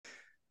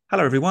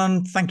Hello,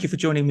 everyone. Thank you for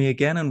joining me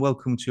again, and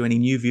welcome to any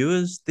new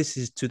viewers. This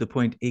is To The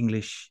Point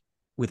English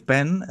with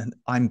Ben, and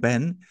I'm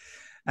Ben.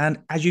 And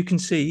as you can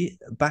see,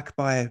 back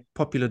by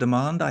popular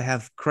demand, I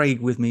have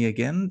Craig with me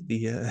again,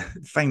 the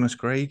famous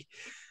Craig,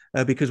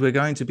 because we're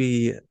going to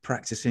be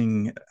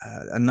practicing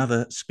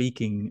another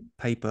speaking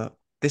paper,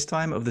 this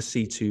time of the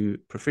C2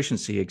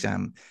 Proficiency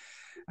exam.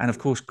 And of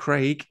course,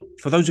 Craig,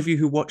 for those of you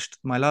who watched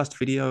my last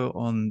video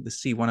on the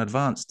C1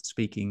 Advanced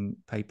speaking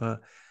paper,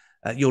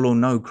 you'll all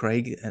know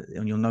Craig,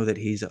 and you'll know that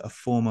he's a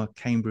former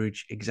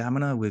Cambridge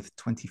examiner with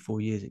 24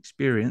 years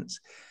experience.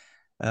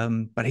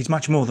 But he's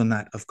much more than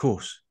that, of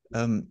course.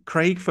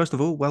 Craig, first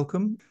of all,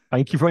 welcome.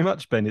 Thank you very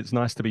much, Ben. It's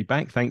nice to be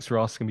back. Thanks for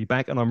asking me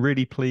back. And I'm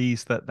really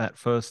pleased that that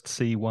first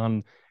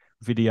C1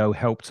 video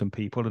helped some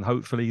people. And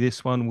hopefully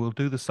this one will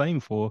do the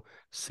same for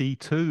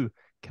C2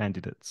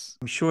 candidates.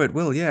 I'm sure it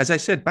will. Yeah, as I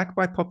said, back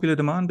by popular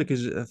demand,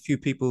 because a few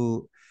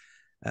people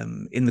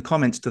in the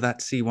comments to that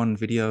C1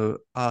 video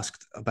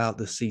asked about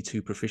the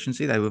C2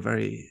 proficiency. They were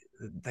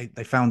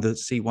they found the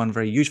C1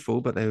 very useful,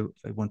 but they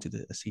wanted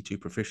a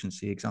C2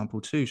 proficiency example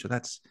too. So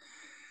that's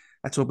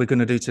what we're going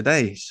to do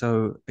today.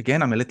 So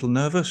again, I'm a little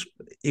nervous,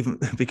 even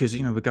because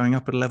we're going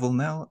up a level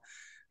now.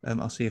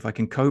 I'll see if I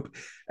can cope.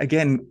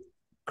 Again,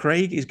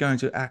 Craig is going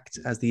to act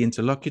as the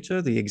interlocutor,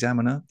 the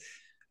examiner,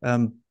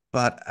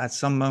 but at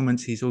some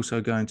moments he's also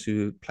going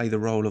to play the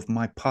role of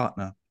my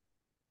partner.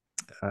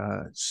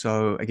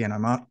 So again,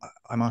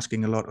 I'm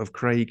asking a lot of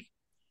Craig,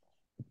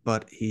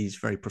 but he's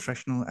very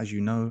professional, as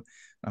you know.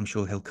 I'm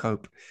sure he'll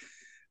cope.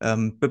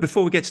 But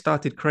before we get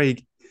started,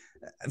 Craig,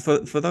 for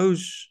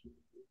those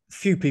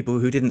few people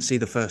who didn't see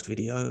the first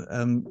video,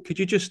 could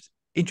you just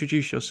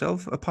introduce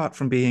yourself? Apart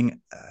from being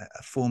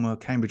a former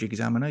Cambridge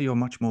examiner, you're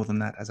much more than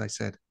that, as I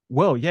said.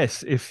 Well,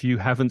 yes, if you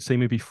haven't seen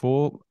me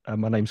before,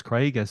 my name's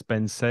Craig, as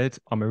Ben said.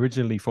 I'm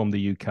originally from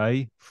the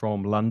UK,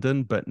 from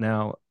London, but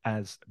now,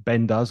 as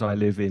Ben does, I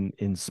live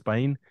in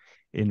Spain,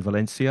 in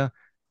Valencia,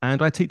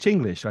 and I teach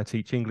English. I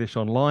teach English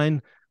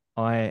online.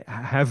 I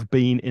have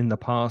been in the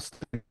past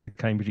a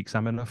Cambridge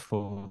examiner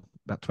for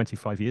about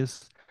 25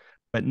 years,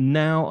 but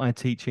now I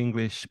teach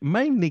English,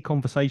 mainly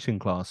conversation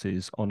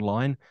classes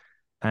online.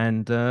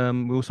 And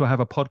we also have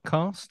a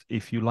podcast.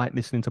 If you like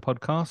listening to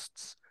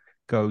podcasts,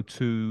 go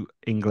to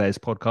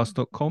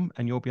inglespodcast.com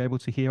and you'll be able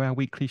to hear our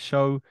weekly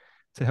show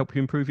to help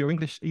you improve your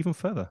English even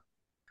further.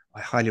 I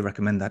highly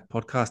recommend that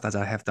podcast, as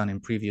I have done in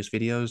previous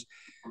videos.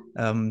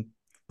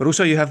 But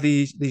also you have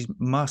these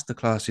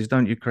masterclasses,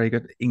 don't you, Craig,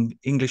 at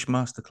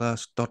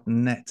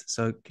englishmasterclass.net.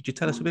 So could you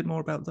tell us a bit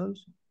more about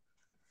those?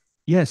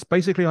 Yes,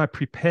 basically, I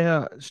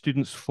prepare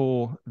students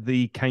for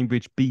the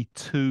Cambridge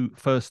B2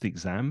 first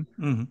exam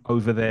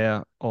over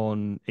there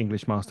on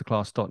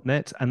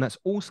englishmasterclass.net. And that's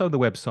also the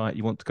website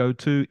you want to go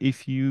to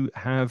if you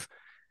have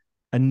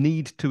a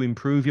need to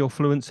improve your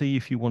fluency,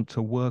 if you want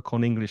to work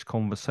on English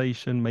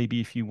conversation, maybe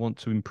if you want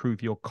to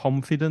improve your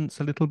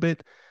confidence a little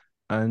bit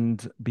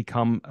and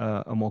become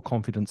a more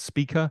confident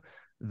speaker.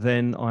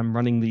 Then I'm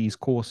running these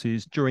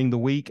courses during the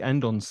week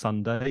and on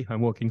Sunday.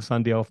 I'm working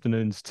Sunday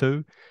afternoons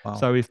too. Wow.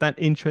 So if that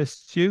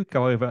interests you,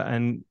 go over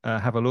and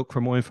have a look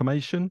for more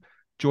information,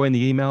 join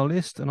the email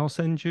list, and I'll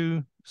send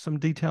you some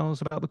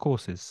details about the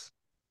courses.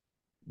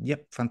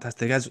 Yep,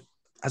 fantastic. As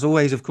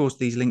always, of course,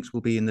 these links will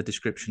be in the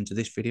description to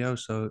this video,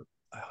 so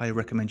I highly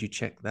recommend you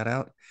check that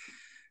out.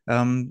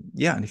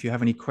 Yeah, and if you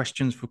have any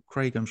questions for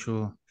Craig, I'm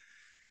sure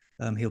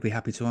he'll be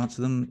happy to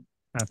answer them.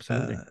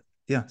 Absolutely.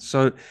 Yeah,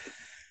 so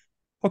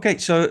okay,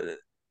 so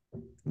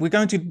we're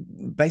going to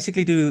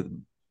basically do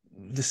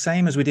the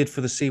same as we did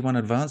for the C1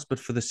 Advanced, but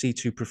for the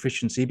C2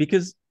 Proficiency,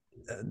 because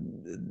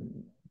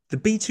the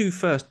B2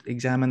 first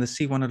exam and the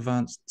C1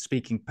 Advanced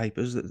speaking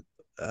papers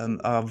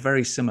are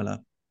very similar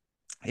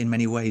in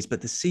many ways,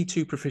 but the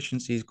C2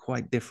 Proficiency is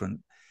quite different,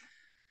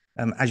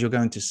 as you're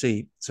going to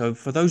see. So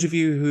for those of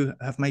you who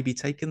have maybe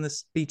taken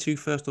the B2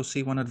 first or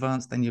C1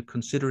 Advanced, and you're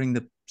considering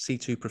the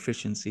C2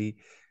 Proficiency,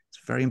 it's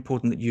very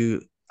important that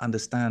you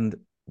understand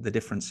the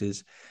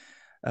differences.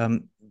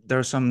 There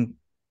are some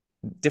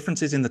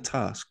differences in the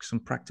task,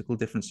 some practical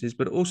differences,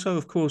 but also,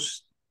 of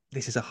course,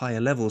 this is a higher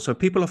level. So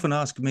people often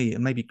ask me,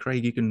 and maybe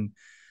Craig, you can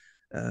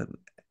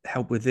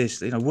help with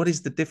this. What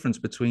is the difference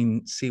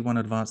between C1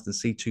 Advanced and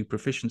C2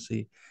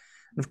 Proficiency?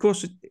 And of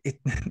course, the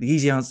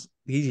easy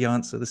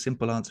answer, the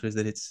simple answer is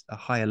that it's a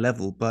higher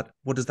level. But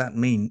what does that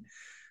mean?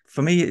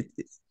 For me,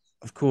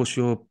 of course,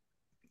 your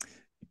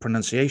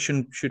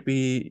pronunciation should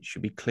be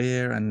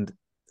clear, and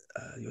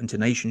your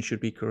intonation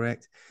should be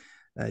correct.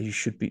 You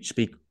should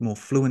speak more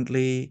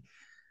fluently.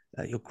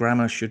 Your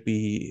grammar should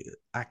be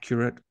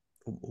accurate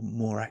or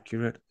more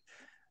accurate.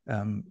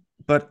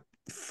 But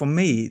for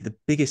me, the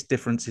biggest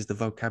difference is the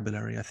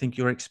vocabulary. I think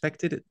you're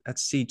expected at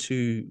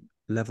C2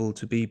 level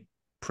to be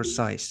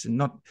precise and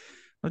not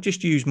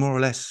just use more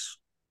or less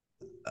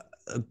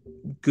a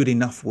good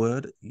enough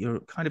word.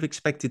 You're kind of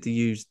expected to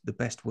use the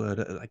best word,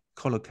 like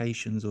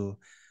collocations or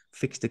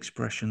fixed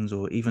expressions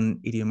or even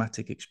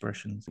idiomatic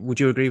expressions. Would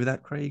you agree with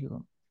that, Craig?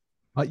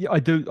 Yeah, I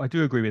do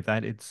agree with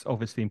that. It's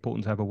obviously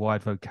important to have a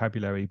wide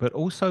vocabulary, but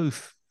also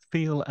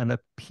feel and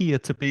appear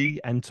to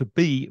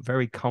be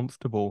very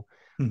comfortable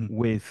Mhm.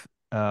 with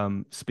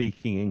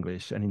speaking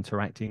English and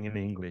interacting in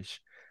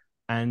English.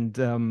 And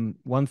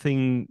one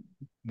thing,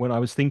 when I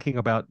was thinking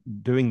about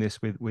doing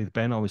this with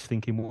Ben, I was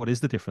thinking, what is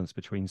the difference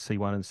between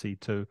C1 and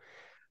C2?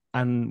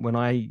 And when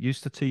I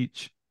used to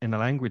teach in a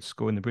language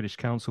school in the British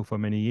Council for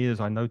many years,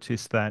 I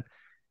noticed that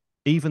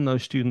even though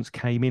students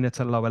came in at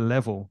a lower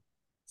level,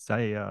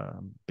 say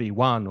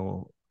B1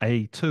 or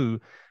A2,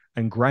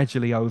 and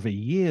gradually over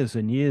years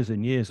and years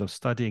and years of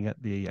studying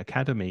at the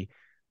academy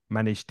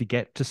managed to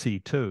get to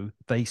C2,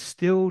 they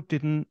still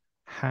didn't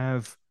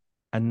have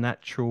a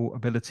natural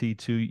ability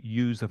to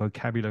use the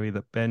vocabulary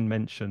that Ben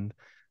mentioned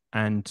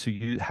and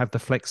to have the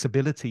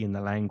flexibility in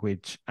the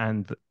language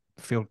and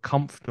feel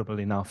comfortable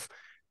enough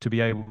to be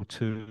able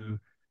to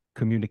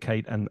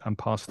communicate and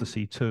pass the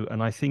C2.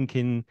 And I think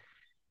in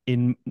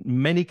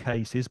many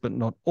cases, but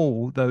not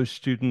all, those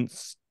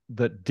students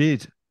that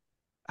did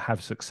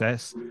have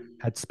success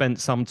had spent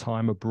some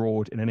time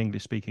abroad in an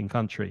English speaking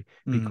country,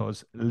 Mm.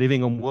 because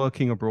living and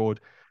working abroad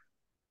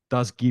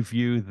does give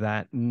you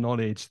that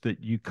knowledge that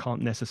you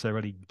can't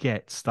necessarily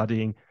get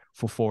studying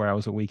for 4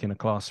 hours a week in a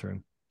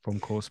classroom from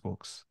course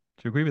books.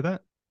 Do you agree with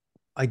that?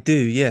 I do,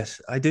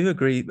 yes, I do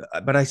agree,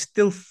 but I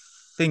still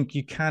think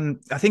you can.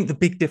 I think the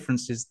big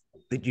difference is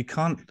that you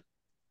can't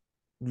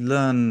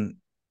learn,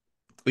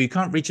 or you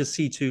can't reach a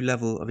C2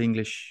 level of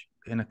English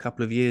in a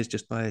couple of years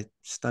just by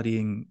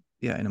studying,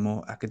 yeah, in a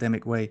more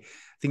academic way.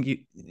 I think you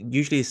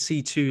usually a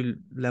C2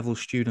 level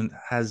student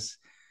has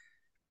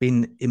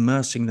been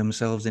immersing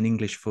themselves in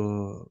English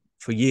for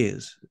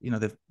years. You know,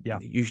 they Yeah.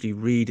 usually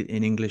read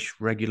in English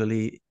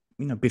regularly,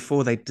 you know,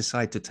 before they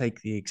decide to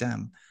take the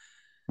exam.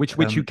 Which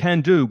you Um,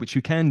 can do, which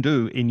you can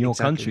do in your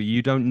country. exactly.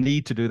 You don't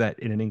need to do that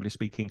in an English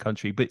speaking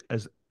country. But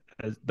as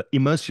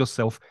immerse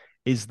yourself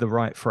is the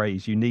right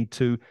phrase. You need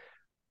to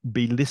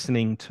be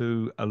listening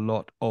to a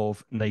lot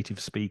of native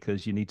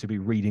speakers. You need to be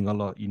reading a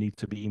lot. You need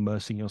to be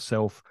immersing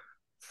yourself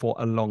for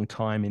a long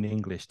time in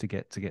English to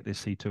get this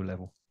C2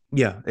 level.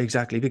 Yeah,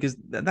 exactly. Because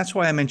that's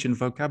why I mentioned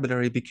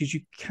vocabulary, because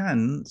you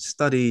can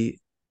study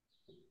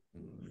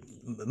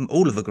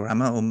all of the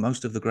grammar or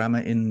most of the grammar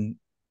in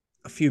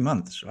a few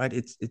months, right?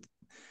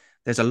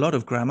 There's a lot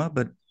of grammar,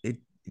 but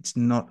it's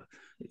not.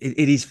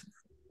 It is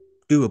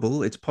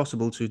doable. It's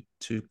possible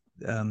to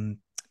um,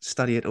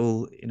 study it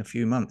all in a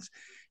few months.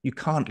 You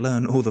can't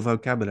learn all the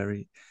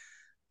vocabulary,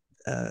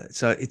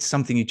 so it's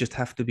something you just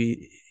have to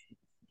be,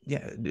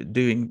 yeah,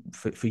 doing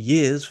for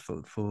years,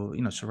 for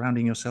you know,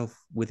 surrounding yourself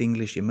with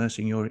English,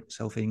 immersing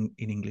yourself in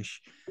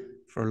English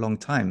for a long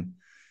time.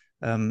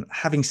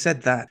 Having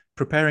said that,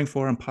 preparing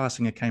for and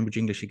passing a Cambridge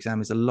English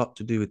exam is a lot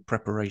to do with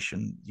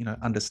preparation, you know,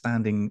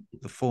 understanding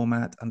the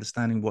format,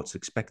 understanding what's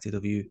expected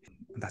of you.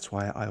 And that's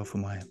why I offer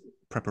my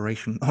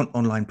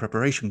online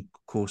preparation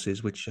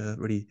courses, which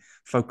really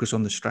focus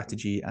on the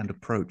strategy and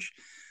approach.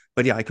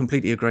 But yeah, I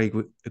completely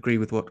agree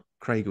with what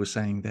Craig was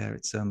saying there.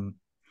 It's a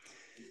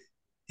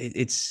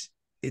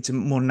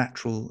more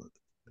natural,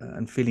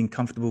 and feeling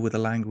comfortable with the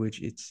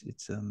language.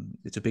 It's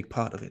a big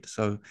part of it.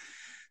 So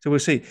we'll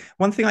see.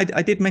 One thing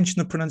I did mention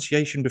the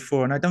pronunciation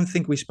before, and I don't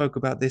think we spoke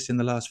about this in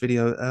the last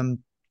video.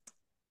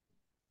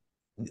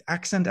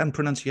 Accent and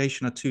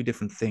pronunciation are two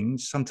different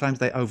things. Sometimes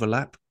they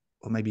overlap,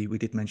 or maybe we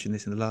did mention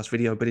this in the last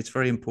video, but it's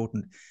very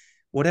important.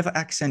 Whatever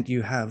accent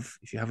you have,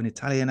 if you have an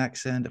Italian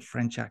accent, a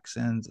French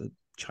accent, a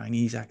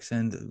Chinese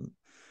accent, a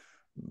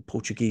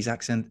Portuguese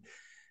accent,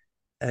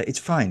 it's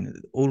fine.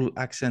 All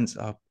accents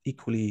are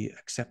equally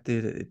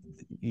accepted.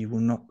 You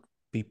will not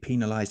be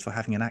penalized for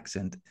having an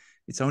accent.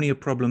 It's only a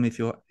problem if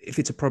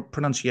it's a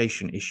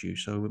pronunciation issue,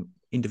 so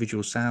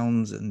individual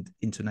sounds and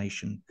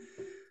intonation.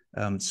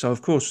 So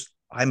of course,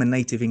 I'm a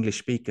native English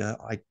speaker.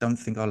 I don't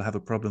think I'll have a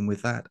problem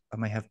with that. I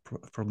may have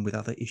a problem with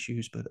other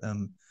issues,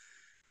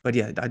 but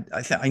yeah,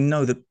 I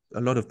know that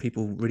a lot of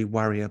people really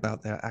worry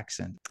about their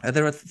accent.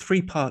 There are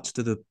three parts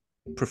to the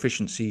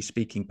proficiency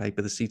speaking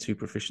paper, the C2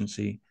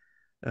 proficiency.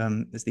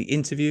 There's the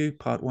interview,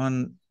 part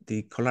one,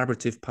 the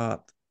collaborative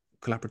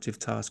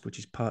task, which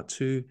is part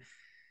two.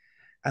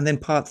 And then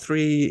part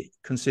three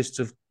consists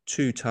of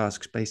two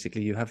tasks,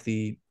 basically. You have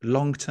the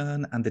long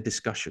turn and the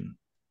discussion.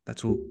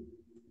 That's all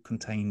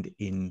contained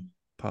in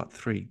part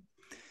three.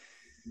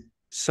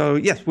 So,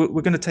 yes, we're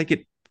going to take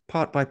it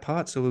part by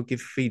part. So, we'll give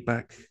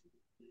feedback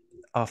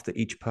after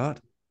each part.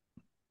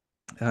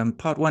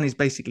 Part one is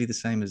basically the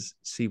same as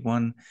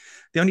C1.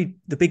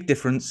 The big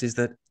difference is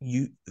that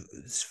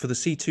for the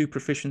C2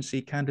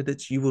 proficiency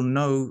candidates, you will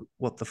know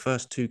what the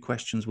first two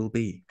questions will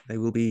be. They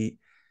will be,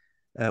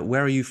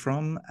 where are you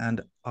from,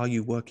 and are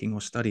you working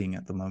or studying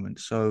at the moment?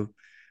 So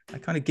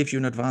that kind of gives you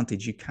an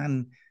advantage. You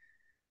can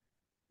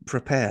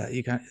prepare,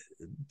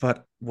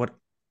 but what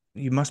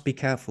you must be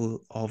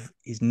careful of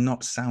is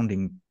not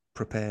sounding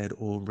prepared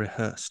or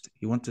rehearsed.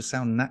 You want to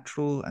sound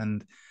natural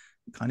and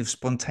kind of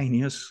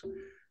spontaneous.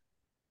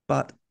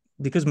 But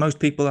because most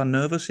people are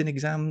nervous in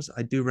exams,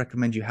 I do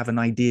recommend you have an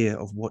idea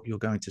of what you're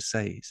going to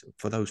say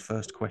for those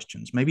first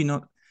questions. Maybe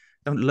not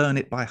don't learn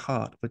it by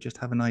heart, but just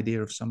have an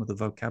idea of some of the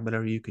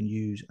vocabulary you can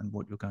use and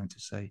what you're going to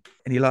say.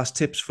 Any last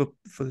tips for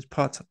this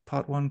part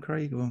one,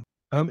 Craig? Or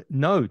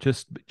No,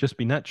 just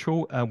be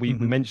natural. We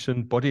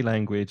mentioned body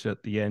language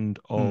at the end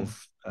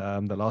of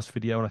the last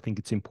video, and I think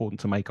it's important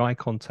to make eye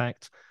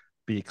contact,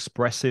 be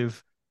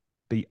expressive,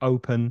 be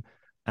open,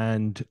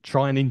 and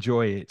try and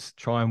enjoy it.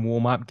 Try and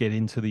warm up, get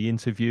into the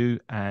interview,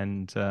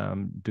 and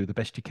do the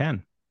best you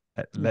can.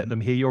 Let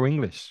them hear your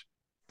English.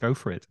 Go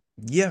for it.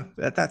 Yeah,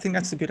 I think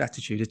that's a good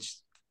attitude.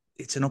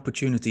 It's an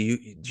opportunity.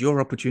 It's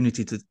your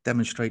opportunity to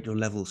demonstrate your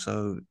level.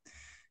 So,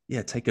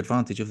 yeah, take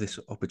advantage of this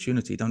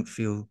opportunity. Don't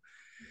feel.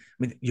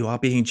 I mean, you are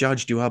being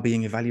judged, you are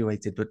being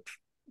evaluated, but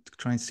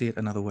try and see it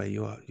another way.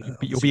 You're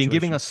being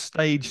given a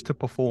stage to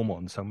perform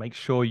on, so make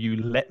sure you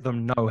let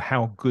them know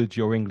how good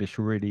your English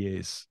really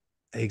is.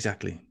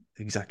 Exactly.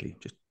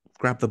 Just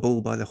grab the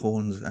bull by the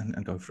horns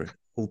and go for it.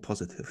 All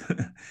positive.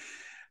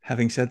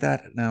 Having said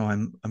that, now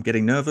I'm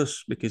getting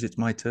nervous because it's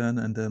my turn,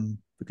 and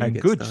we're going to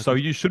get started. So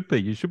you should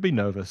be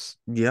nervous.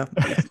 Yeah.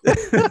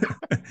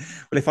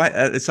 Well,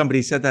 if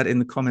somebody said that in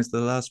the comments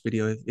of the last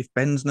video, if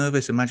Ben's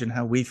nervous, imagine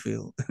how we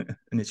feel.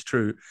 And it's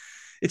true.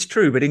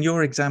 But in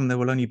your exam, there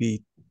will only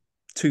be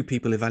 2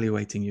 people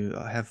evaluating you.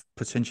 I have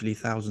potentially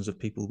thousands of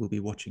people will be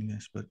watching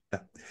this, but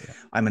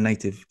I'm a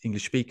native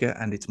English speaker,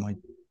 and it's my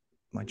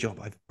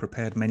job. I've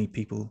prepared many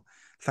people,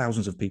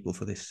 thousands of people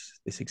for this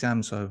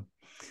exam. So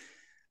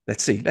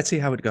let's see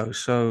how it goes.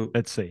 So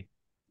let's see.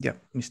 Yeah,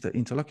 Mr.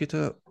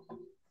 Interlocutor,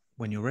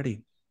 when you're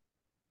ready.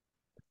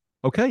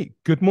 Okay,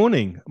 good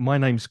morning. My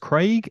name's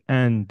Craig,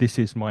 and this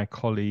is my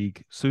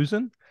colleague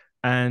Susan.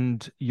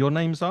 And your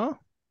names are?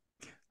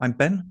 I'm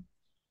Ben.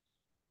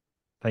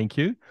 Thank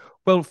you.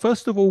 Well,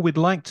 first of all, we'd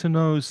like to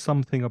know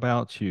something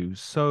about you.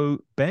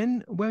 So,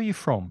 Ben, where are you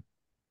from?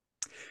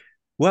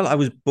 Well, I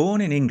was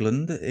born in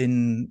England,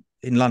 in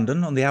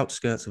London, on the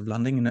outskirts of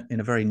London, in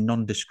a very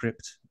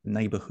nondescript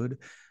neighborhood.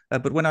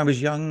 But when I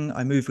was young,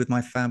 I moved with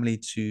my family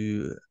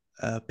to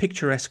a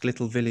picturesque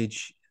little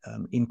village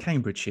in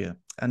Cambridgeshire.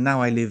 And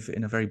now I live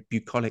in a very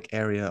bucolic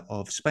area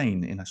of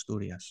Spain, in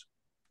Asturias.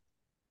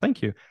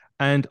 Thank you.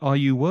 And are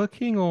you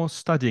working or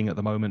studying at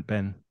the moment,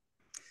 Ben?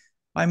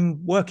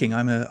 I'm working.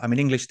 I'm an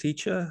English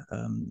teacher.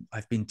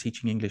 I've been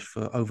teaching English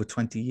for over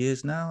 20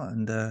 years now.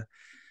 And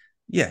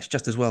yes,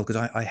 just as well,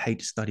 because I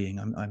hate studying.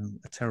 I'm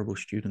a terrible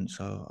student.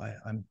 So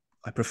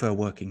I prefer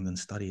working than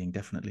studying,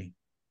 definitely.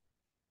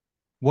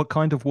 What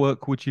kind of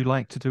work would you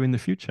like to do in the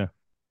future?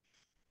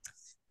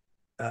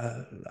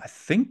 I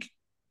think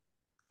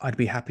I'd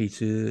be happy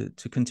to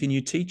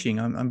continue teaching.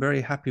 I'm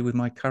very happy with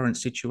my current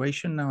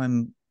situation. Now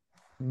I'm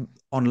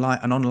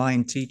an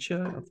online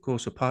teacher, of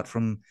course, apart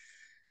from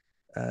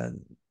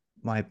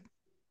my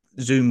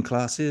Zoom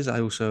classes.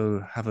 I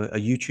also have a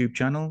YouTube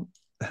channel.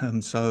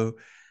 So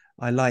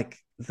I like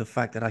the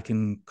fact that I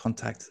can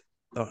contact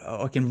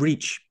or I can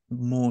reach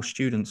more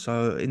students.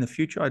 So in the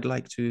future, I'd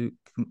like to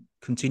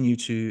continue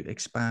to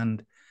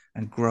expand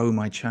and grow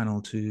my channel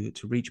to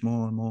reach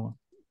more and more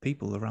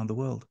people around the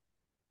world.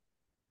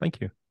 Thank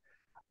you.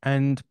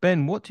 And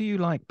Ben, what do you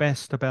like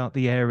best about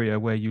the area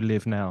where you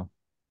live now?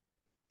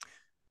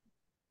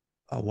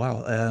 Oh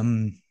wow.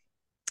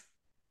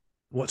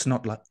 What's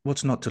not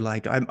to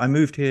like? I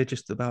moved here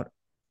just about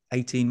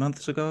 18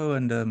 months ago,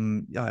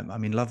 and yeah,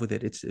 I'm in love with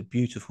it. It's a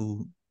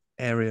beautiful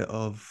area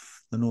of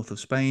the north of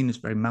Spain. It's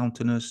very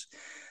mountainous.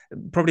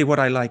 Probably what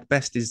I like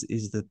best is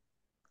the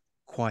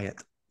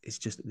quiet. It's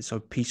so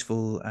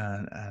peaceful,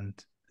 and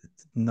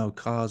no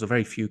cars, or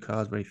very few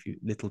cars, very few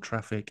little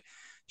traffic,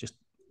 just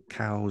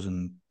cows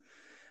and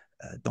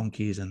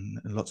donkeys and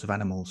lots of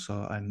animals. So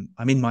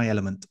I'm in my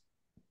element.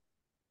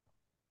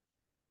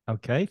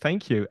 Okay,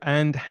 thank you.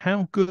 And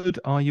how good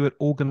are you at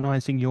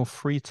organizing your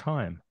free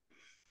time?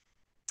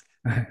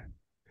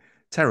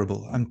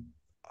 Terrible.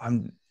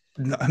 I'm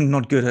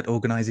not good at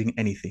organizing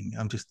anything.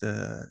 I'm just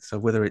so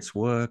whether it's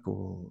work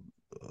or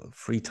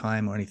free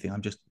time or anything,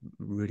 I'm just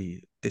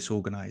really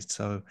disorganized.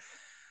 So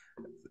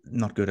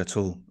not good at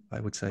all,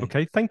 I would say.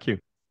 Okay, thank you.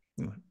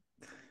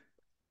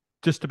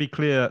 Just to be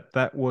clear,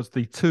 that was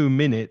the 2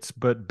 minutes,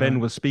 but Ben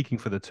was speaking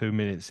for the 2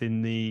 minutes.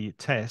 In the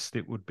test,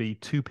 it would be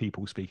 2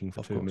 people speaking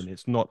for 2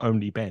 minutes, not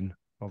only Ben,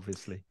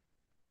 obviously.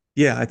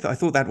 Yeah, I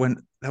thought that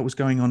was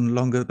going on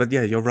longer, but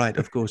yeah, you're right.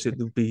 Of course, it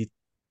will be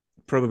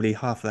probably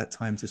half that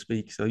time to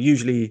speak. So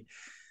usually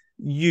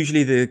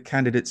the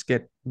candidates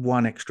get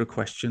one extra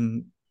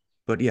question,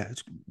 but yeah,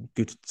 it's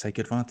good to take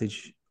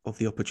advantage of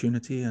the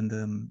opportunity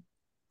and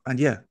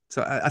yeah.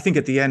 So I think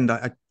at the end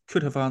I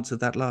could have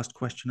answered that last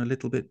question a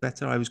little bit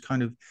better. I was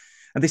kind of,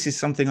 and this is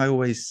something I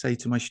always say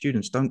to my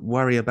students: don't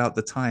worry about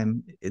the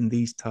time in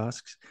these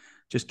tasks.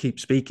 Just keep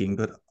speaking.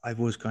 But I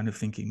was kind of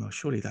thinking, well,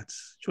 surely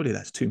that's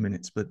 2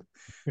 minutes, but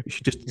you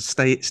should just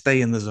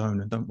stay in the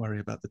zone and don't worry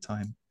about the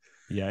time.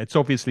 Yeah, it's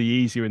obviously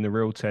easier in the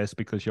real test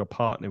because your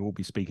partner will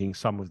be speaking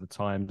some of the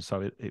time,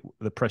 so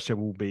the pressure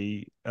will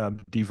be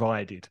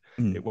divided.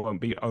 It won't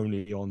be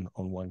only on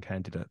one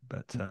candidate.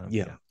 But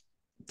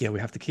yeah, we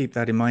have to keep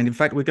that in mind. In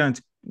fact,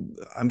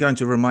 I'm going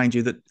to remind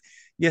you that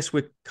yes,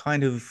 we're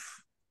kind of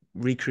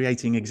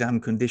recreating exam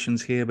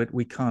conditions here, but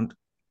we can't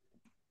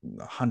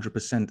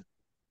 100%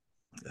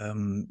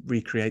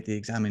 recreate the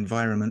exam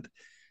environment.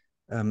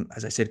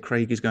 As I said,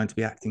 Craig is going to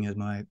be acting as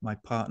my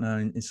partner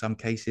in some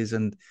cases,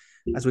 and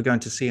as we're going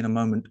to see in a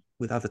moment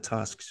with other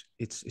tasks,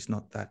 it's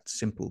not that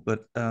simple.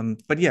 But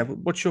yeah,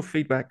 what's your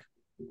feedback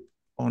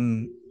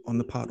on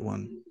the part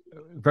one?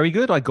 Very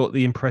good. I got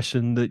the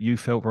impression that you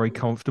felt very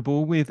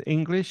comfortable with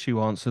English.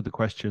 You answered the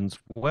questions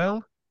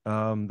well.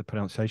 The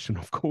pronunciation,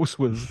 of course,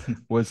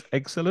 was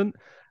excellent,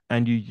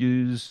 and you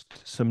used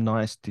some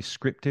nice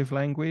descriptive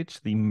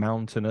language. The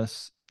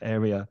mountainous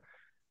area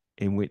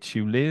in which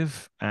you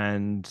live,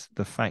 and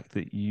the fact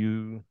that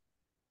you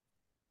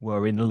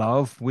were in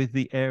love with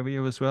the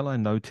area as well. I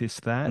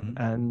noticed that.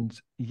 Mm-hmm.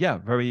 And yeah,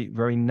 very,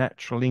 very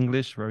natural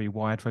English, very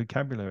wide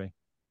vocabulary.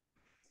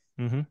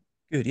 Mm-hmm.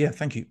 Good. Yeah,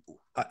 thank you.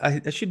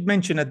 I should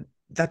mention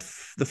that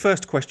the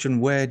first question,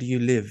 where do you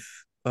live?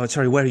 Oh,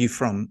 sorry, where are you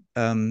from?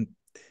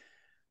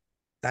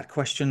 That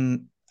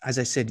question, as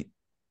I said,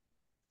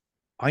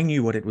 I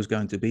knew what it was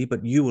going to be,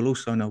 but you will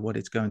also know what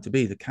it's going to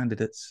be, the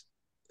candidates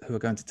who are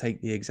going to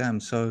take the exam.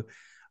 So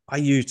I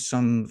used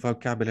some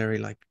vocabulary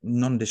like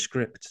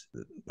nondescript.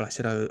 But I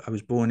said I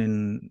was born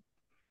in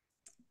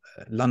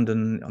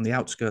London, on the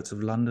outskirts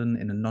of London,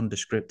 in a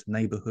nondescript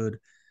neighborhood.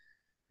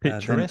 Then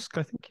Picturesque,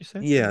 I think you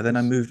said. Yeah, It then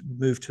I was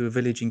moved to a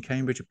village in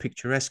Cambridge, a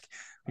picturesque.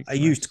 I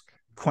used picturesque.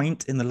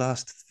 quaint in the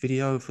last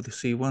video for the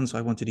C1, so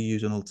I wanted to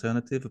use an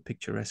alternative, a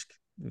picturesque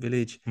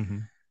village, Mm-hmm.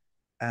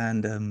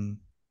 and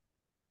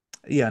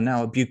yeah,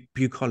 now a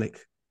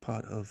bucolic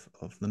part of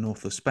the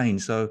north of Spain.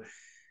 So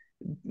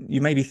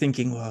you may be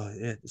thinking, well,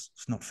 yeah, it's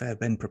not fair.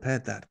 Ben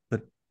prepared that,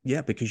 but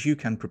yeah, because you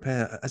can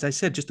prepare. As I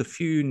said, just a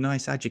few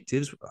nice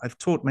adjectives. I've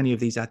taught many of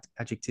these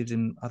adjectives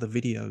in other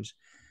videos,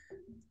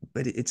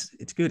 but it's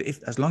good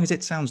if, as long as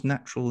it sounds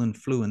natural and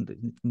fluent,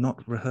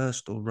 not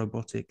rehearsed or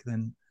robotic,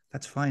 then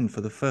that's fine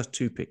for the first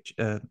two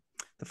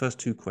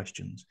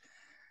questions.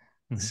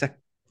 The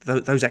Mm-hmm.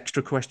 those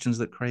extra questions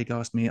that Craig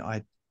asked me,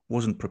 I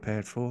wasn't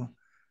prepared for.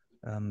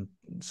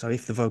 So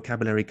if the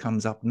vocabulary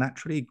comes up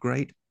naturally,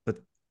 great. But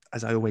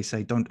as I always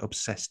say, don't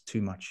obsess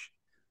too much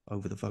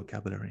over the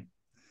vocabulary.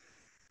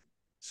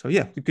 So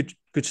yeah,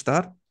 good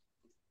start.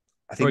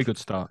 I Very think. good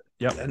start.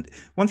 Yep. And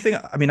one thing,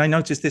 I mean, I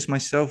noticed this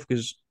myself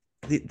because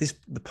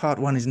the part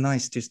one is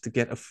nice just to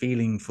get a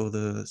feeling for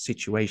the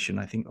situation.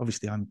 I think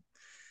obviously I'm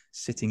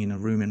sitting in a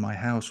room in my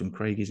house and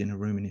Craig is in a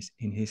room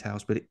in his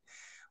house, but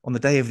on the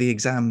day of the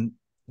exam,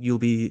 you'll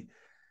be,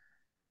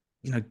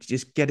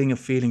 just getting a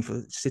feeling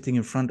for sitting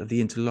in front of the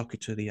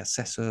interlocutor, the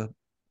assessor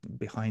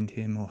behind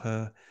him or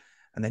her,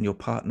 and then your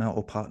partner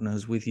or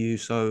partners with you.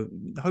 So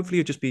hopefully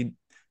you'll just be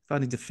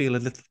starting to feel a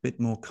little bit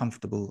more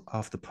comfortable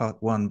after part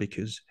one,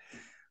 because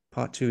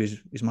part two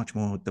is much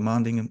more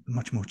demanding and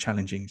much more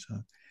challenging. So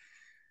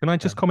Can I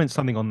just um, comment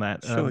something on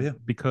that? sure, yeah.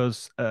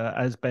 Because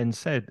as Ben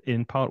said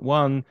in part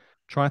one,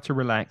 try to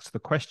relax. The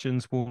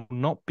questions will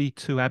not be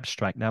too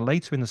abstract. Now,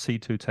 later in the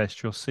C2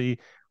 test, you'll see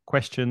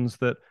questions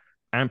that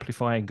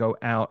amplify and go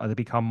out, and they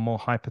become more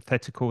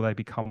hypothetical, they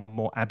become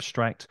more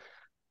abstract,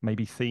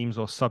 maybe themes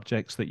or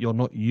subjects that you're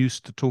not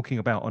used to talking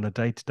about on a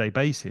day-to-day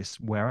basis.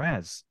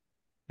 Whereas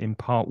in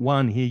part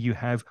one, here you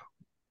have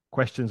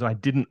questions I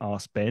didn't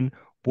ask Ben.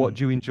 What Mm,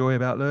 do you enjoy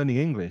about learning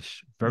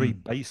English? Very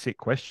mm, basic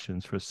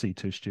questions for a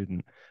C2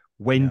 student.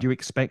 When yeah. do you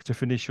expect to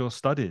finish your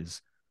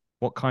studies?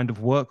 What kind of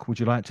work would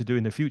you like to do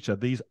in the future?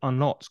 These are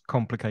not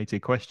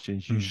complicated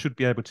questions. You Mm, should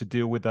be able to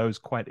deal with those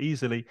quite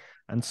easily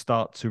and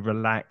start to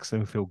relax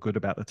and feel good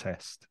about the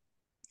test.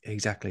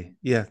 exactly.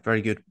 Yeah,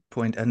 very good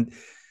point. And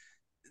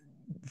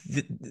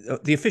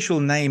the official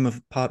name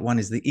of part one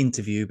is the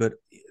interview, but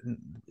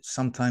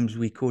sometimes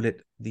we call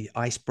it the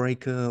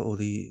icebreaker or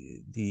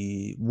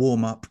the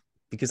warm up,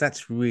 because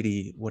that's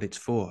really what it's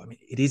for. I mean,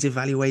 it is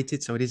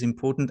evaluated, so it is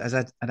important.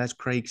 As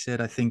Craig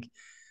said, I think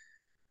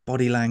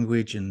body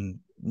language and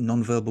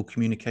non-verbal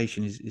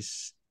communication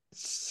is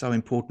so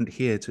important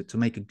here to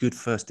make a good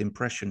first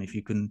impression. If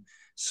you can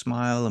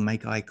smile and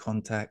make eye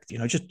contact,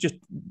 just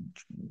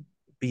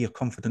be a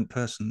confident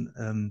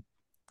person.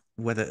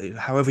 Whether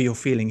however you're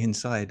feeling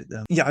inside.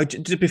 Yeah,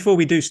 before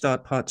we do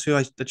start part two,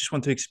 I just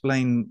want to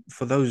explain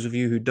for those of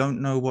you who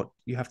don't know what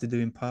you have to do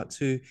in part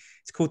two.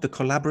 It's called the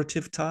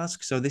collaborative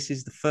task. So this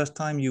is the first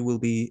time you will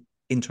be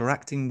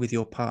interacting with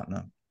your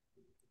partner.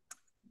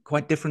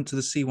 Quite different to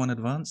the C1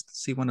 Advanced.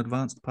 C1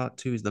 Advanced part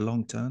two is the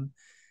long term.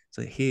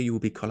 So here you will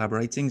be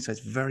collaborating. So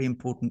it's very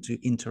important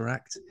to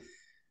interact.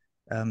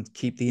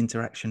 Keep the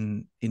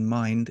interaction in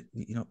mind.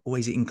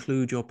 Always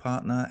include your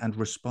partner and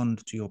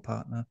respond to your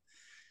partner.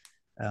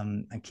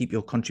 And keep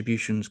your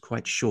contributions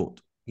quite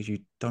short because you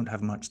don't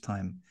have much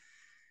time.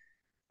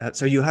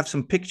 So you have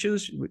some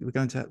pictures. We're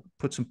going to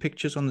put some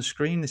pictures on the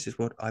screen. This is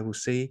what I will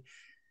see.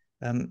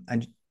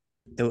 And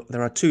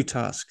there are two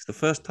tasks. The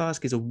first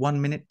task is a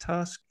 1-minute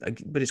task,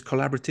 but it's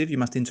collaborative. You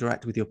must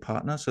interact with your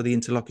partner. So the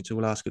interlocutor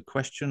will ask a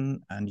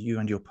question and you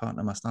and your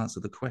partner must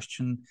answer the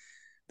question.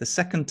 The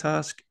second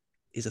task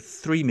is a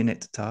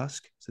 3-minute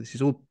task. So this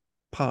is all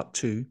part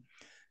two.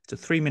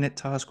 It's a 3-minute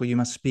task where you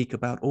must speak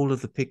about all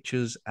of the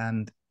pictures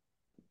and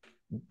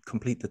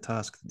complete the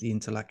task the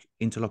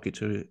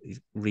interlocutor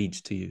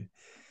reads to you.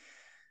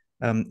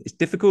 It's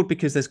difficult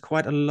because there's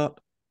quite a lot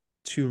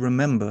to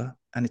remember,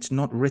 and it's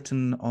not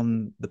written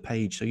on the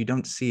page, so you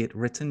don't see it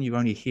written, you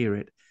only hear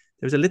it.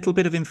 There's a little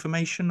bit of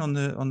information on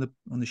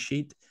the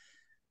sheet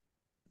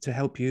to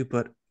help you,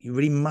 but you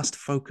really must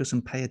focus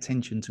and pay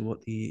attention to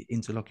what the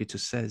interlocutor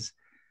says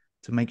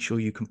to make sure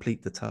you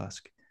complete the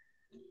task.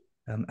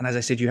 And as I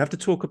said, you have to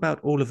talk about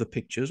all of the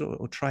pictures,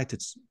 or try to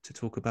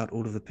talk about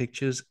all of the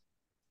pictures,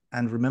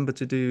 and remember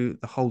to do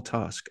the whole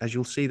task. As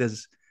you'll see,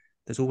 there's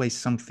always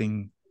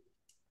something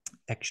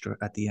extra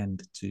at the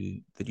end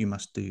that you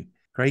must do.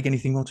 Craig,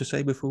 anything more to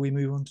say before we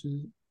move on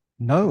to?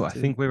 No, I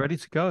think we're ready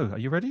to go. Are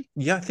you ready?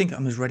 Yeah, I think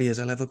I'm as ready as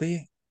I'll ever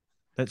be.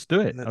 Let's do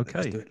it. Let's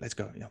Okay. do it. Let's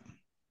go. Yeah.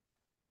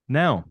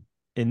 Now,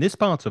 in this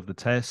part of the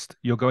test,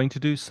 you're going to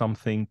do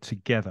something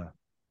together.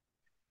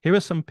 Here are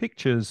some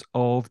pictures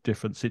of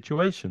different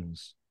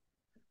situations.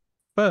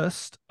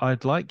 First,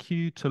 I'd like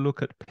you to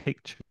look at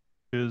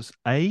pictures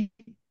A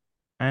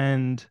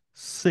and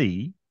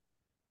C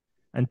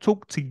and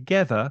talk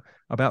together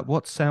about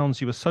what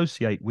sounds you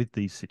associate with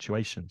these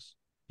situations.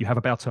 You have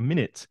about a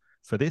minute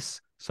for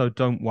this, so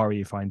don't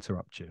worry if I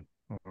interrupt you.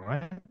 All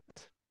right.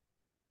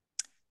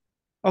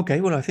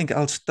 Okay, well, I think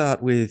I'll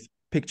start with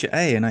picture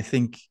A, and I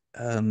think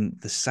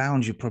the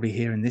sound you probably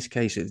hear in this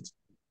case is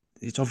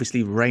it's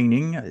obviously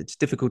raining. It's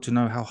difficult to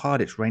know how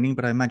hard it's raining,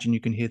 but I imagine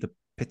you can hear the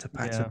pitter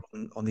patter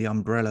Yeah. on the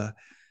umbrella,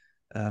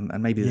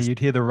 and maybe Yeah, this you'd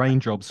hear the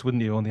raindrops,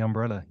 wouldn't you, on the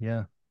umbrella?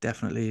 Yeah.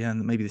 definitely,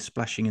 and maybe the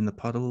splashing in the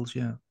puddles.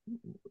 Yeah,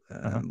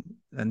 Uh-huh.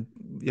 and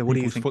yeah, what do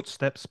you People's think?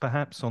 footsteps,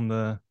 perhaps, on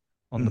the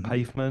Mhm.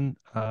 pavement.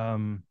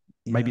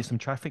 Maybe Yeah, some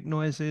traffic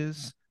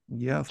noises.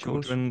 yeah, of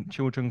course.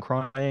 Children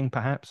crying,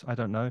 perhaps. I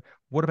don't know.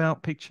 What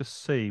about picture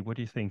C? What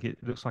do you think?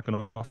 It looks like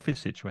an office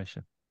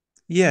situation.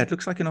 Yeah, it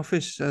looks like an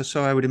office.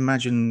 So I would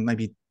imagine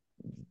maybe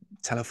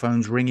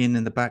telephones ringing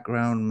in the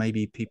background,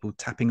 maybe people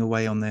tapping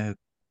away on their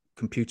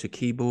computer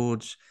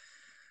keyboards,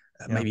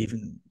 Yeah. maybe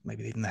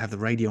even have the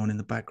radio on in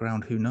the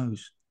background. Who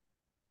knows?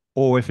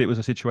 Or if it was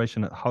a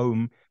situation at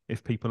home,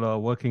 if people are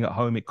working at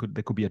home,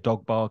 there could be a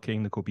dog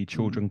barking, there could be Mm.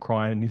 children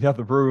crying in the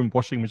other room,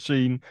 washing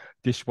machine,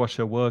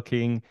 dishwasher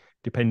working,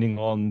 depending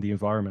on the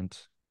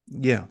environment.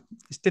 Yeah,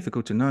 it's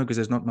difficult to know because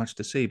there's not much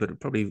to see, but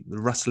probably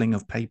the rustling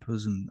of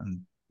papers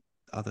and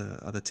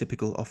other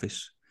typical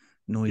office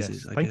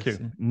noises, Yes, I thank guess.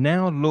 you. Yeah.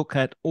 Now look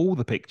at all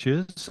the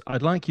pictures.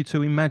 I'd like you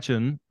to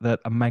imagine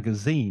that a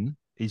magazine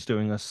is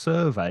doing a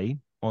survey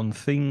on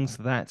things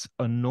that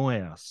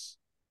annoy us.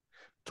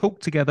 Talk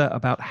together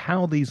about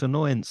how these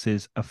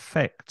annoyances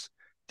affect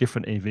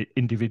different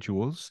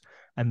individuals,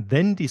 and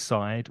then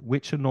decide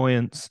which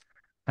annoyance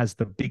has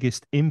the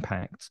biggest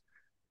impact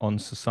on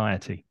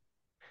society.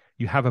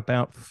 You have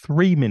about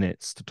 3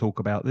 minutes to talk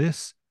about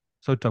this,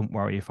 so don't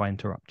worry if I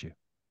interrupt you.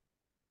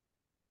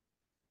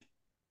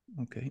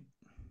 Okay.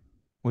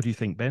 What do you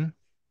think, Ben?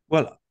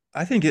 Well,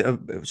 I think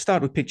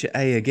start with picture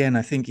A again.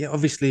 I think, yeah,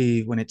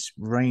 obviously when it's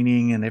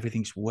raining and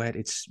everything's wet,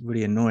 it's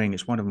really annoying.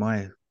 It's one of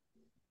my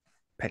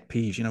pet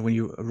peeves. When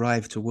you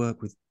arrive to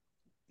work with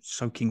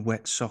soaking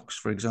wet socks,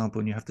 for example,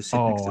 and you have to sit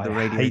next Oh, to the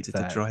I hate radiator to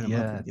that. dry them up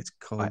and Yeah, it gets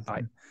I, cold.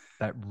 I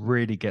that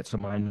really gets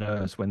on my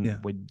nerves Yeah.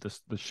 when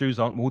the shoes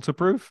aren't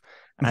waterproof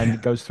and Yeah.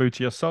 it goes through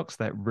to your socks.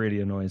 That really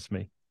annoys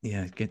me.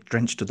 Yeah, get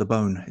drenched to the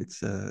bone.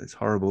 It's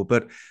horrible.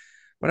 But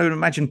I would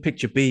imagine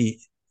picture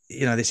B,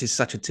 this is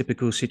such a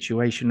typical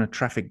situation, a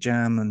traffic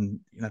jam, and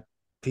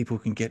people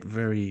can get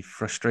very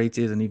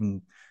frustrated and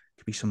even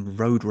could be some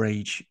road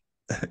rage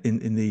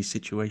in these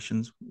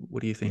situations.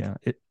 What do you think?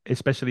 Yeah,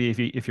 especially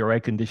if your air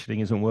conditioning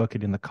isn't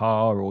working in the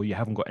car or you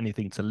haven't got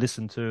anything to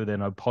listen to, then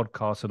no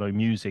podcast or no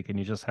music, and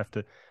you just have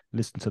to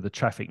listen to the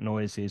traffic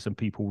noises and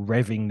people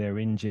revving their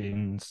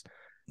engines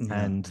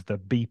Yeah. and the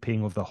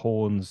beeping of the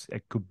horns.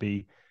 It could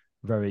be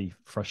very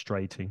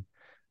frustrating.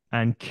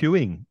 And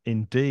queuing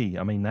in D,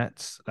 I mean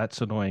that's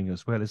annoying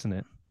as well, isn't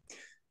it?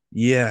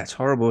 Yeah, it's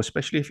horrible,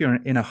 especially if you're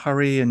in a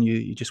hurry and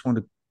you just want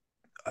to.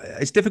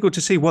 It's difficult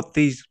to see what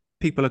these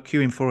people are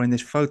queuing for in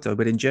this photo,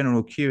 but in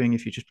general, queuing,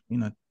 if you just,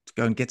 to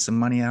go and get some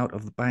money out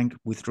of the bank,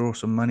 withdraw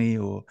some money,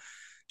 or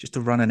just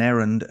to run an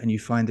errand, and you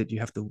find that you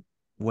have to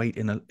wait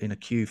in a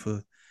queue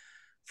for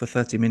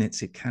 30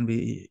 minutes, it can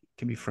be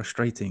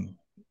frustrating.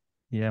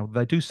 Yeah, well,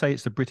 they do say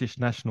it's the British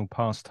national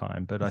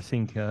pastime, but I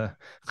think, Yeah,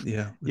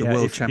 the yeah,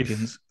 world if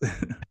champions.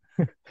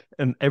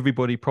 and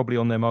everybody probably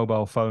on their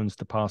mobile phones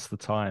to pass the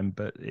time,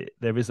 but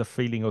there is a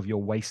feeling of you're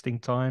wasting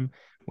time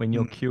when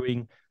you're Mm,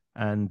 queuing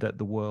and that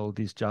the world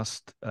is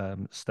just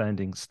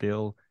standing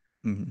still.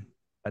 mm.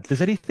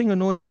 Does anything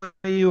annoy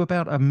you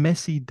about a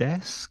messy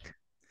desk?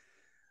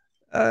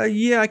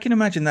 Yeah, I can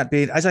imagine that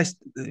being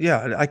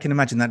yeah, I can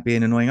imagine that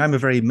being annoying. I'm a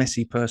very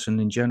messy person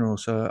in general,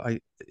 so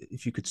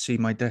if you could see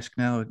my desk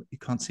now, you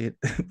can't see it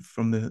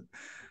from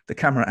the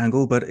camera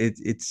angle, but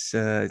it's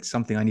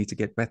something I need to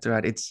get better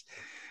at. It's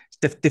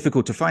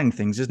difficult to find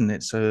things, isn't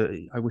it? So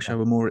I wish I Yeah.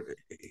 were more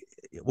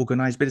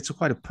organized, but it's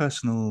quite a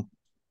personal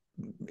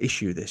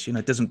issue. This,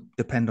 it doesn't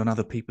depend on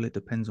other people; it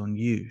depends on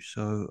you.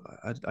 So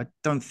I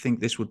don't think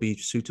this would be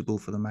suitable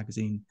for the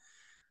magazine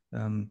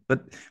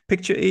But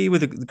picture E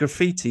with the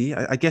graffiti,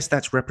 I guess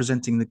that's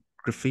representing the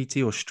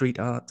graffiti or street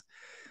art.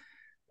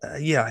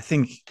 Yeah, I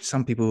think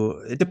some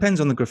people, it depends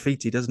on the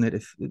graffiti, doesn't it?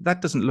 If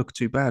that doesn't look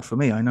too bad for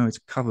me, I know it's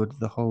covered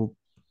the whole,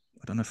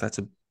 I don't know if that's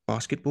a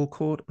basketball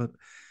court, but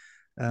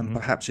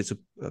perhaps it's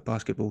a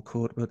basketball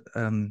court, but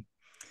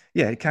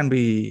yeah, it can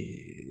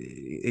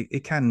be,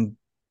 it can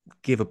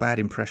give a bad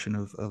impression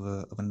of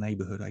a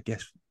neighborhood, I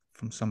guess,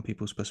 from some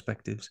people's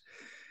perspectives.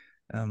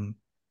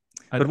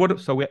 But what?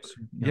 So we,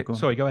 No, yeah, go on.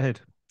 sorry, go ahead.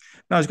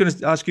 No, I was going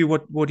to ask you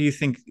what do you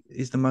think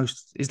is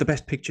the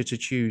best picture to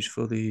choose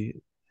for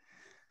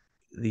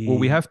Well, the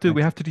we have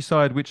to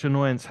decide which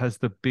annoyance has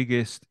the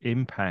biggest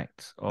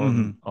impact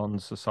Mhm. on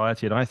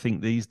society. And I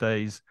think these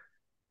days,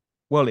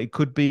 well, it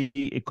could be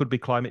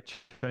climate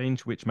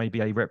change, which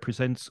maybe A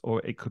represents,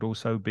 or it could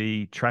also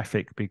be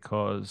traffic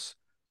because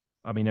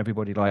I mean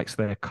everybody likes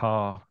their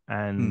car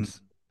and Mm.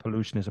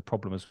 pollution is a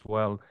problem as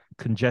well.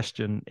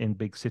 Congestion in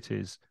big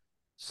cities.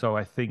 So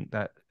I think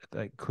that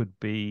it could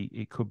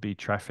be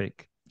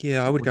traffic.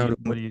 Yeah, I would go along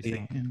What with do you the,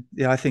 think? yeah.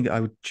 Yeah, I think I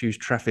would choose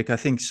traffic. I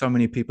think so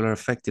many people are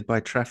affected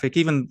by traffic.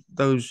 Even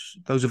those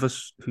of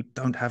us who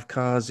don't have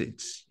cars,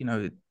 it's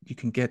you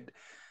can get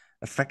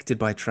affected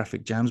by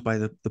traffic jams, by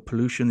the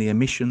pollution, the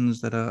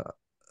emissions that are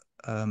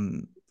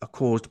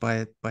caused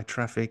by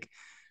traffic,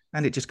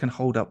 and it just can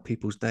hold up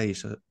people's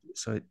days.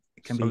 So it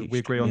can So be we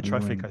agree extremely on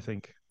traffic, annoying. I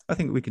think. I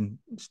think we can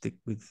stick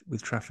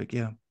with traffic.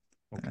 Yeah, I think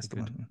Okay, that's the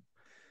good. one.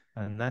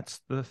 And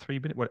that's the 3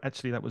 minute. Well,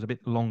 actually, that was a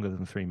bit longer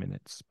than 3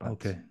 minutes, but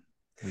Okay.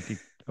 we did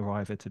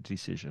arrive at a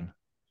decision.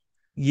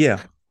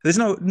 Yeah. There's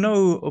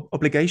no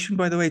obligation,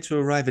 by the way, to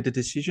arrive at a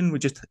decision.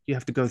 You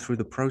have to go through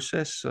the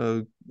process.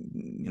 So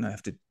you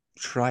have to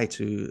try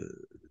to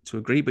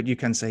agree, but you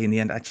can say in the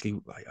end,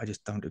 actually, I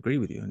just don't agree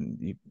with you,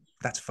 and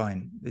that's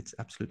fine. It's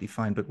absolutely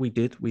fine. But we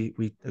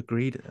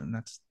agreed, and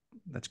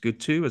that's good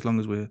too, as long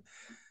as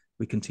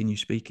we continue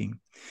speaking.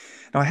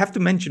 Now, I have to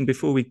mention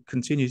before we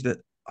continue that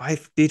I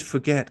did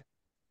forget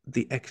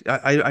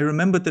I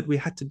remembered that we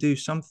had to do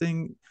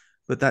something,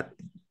 but that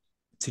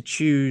to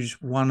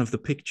choose one of the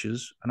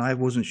pictures, and I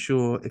wasn't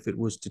sure if it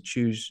was to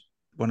choose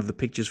one of the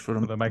pictures for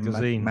For the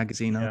magazine.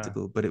 magazine Yeah.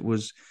 article, but it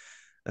was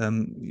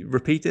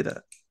repeated.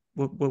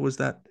 What was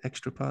that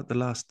extra part? The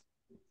last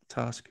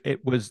task.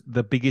 It was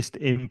the biggest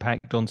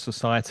impact on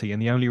society.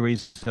 And the only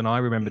reason I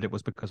remembered it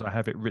was because I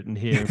have it written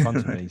here in front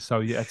of Right. me. So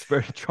yeah, it's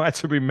very try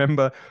to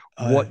remember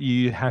Uh, what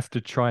you have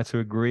to try to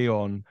agree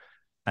on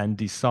and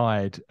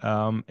decide.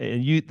 And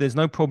there's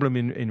no problem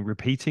in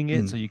repeating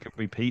it. mm. So you can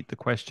repeat the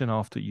question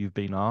after you've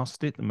been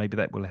asked it, and maybe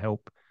that will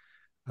help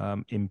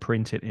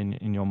imprint it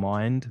in your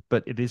mind.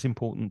 But it is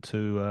important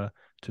to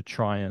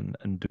try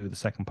and do the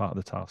second part of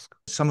the task.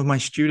 Some of my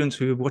students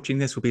who are watching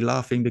this will be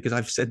laughing because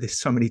I've said this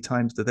so many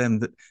times to them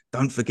that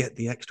don't forget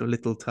the extra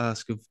little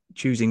task of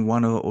choosing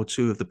one or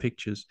two of the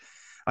pictures.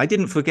 I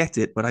didn't forget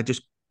it, but I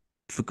just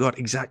forgot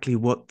exactly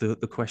what the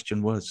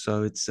question was.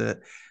 So it's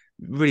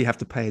really have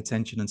to pay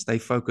attention and stay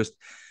focused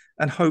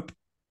and hope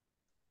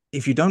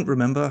if you don't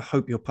remember,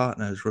 hope your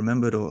partner has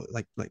remembered or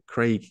like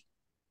Craig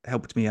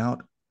helped me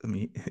out. I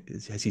mean,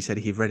 as he said,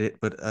 he read it,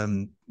 but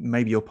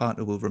maybe your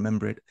partner will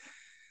remember it.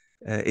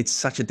 It's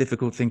such a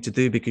difficult thing to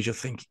do because you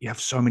have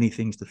so many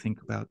things to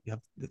think about. You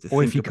have to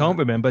Or if think you can't about.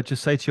 remember,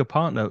 just say to your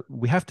partner,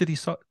 "We have to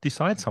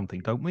decide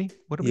something, don't we?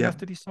 What do we Yeah, have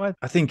to decide?"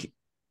 I think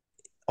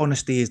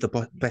honesty is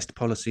the best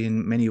policy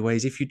in many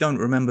ways. If you don't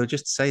remember,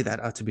 just say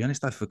that. To be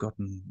honest, I've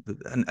forgotten,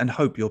 and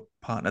hope your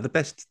partner. The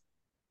best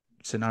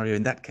scenario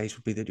in that case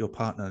would be that your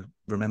partner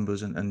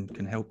remembers and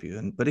can help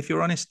you. But if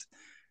you're honest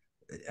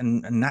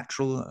and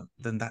natural,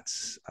 then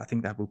I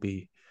think that will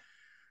be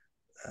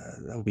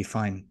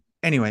fine.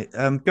 Anyway,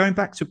 going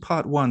back to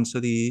part one, so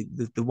the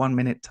 1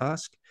 minute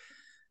task.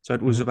 So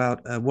it was Mhm.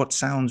 about what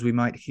sounds we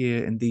might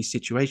hear in these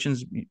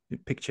situations.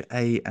 Picture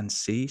A and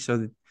C.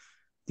 So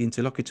the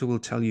interlocutor will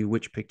tell you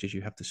which pictures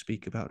you have to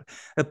speak about.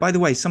 By the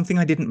way, something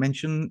I didn't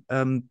mention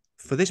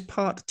for this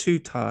part two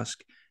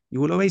task, you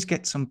will always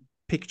get some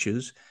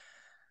pictures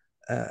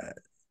uh,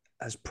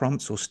 as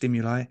prompts or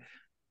stimuli,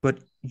 but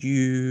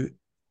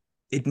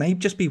it may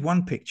just be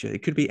one picture.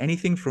 It could be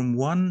anything from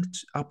one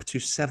up to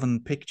 7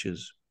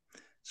 pictures.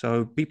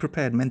 So be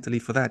prepared mentally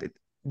for that.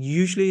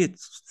 Usually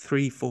it's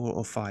 3, 4,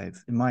 or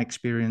 5. In my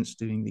experience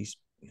doing these,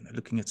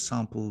 looking at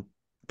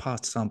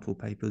past sample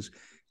papers,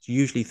 it's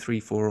usually 3,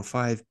 4, or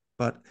 5.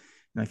 But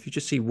if you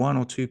just see 1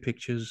 or 2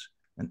 pictures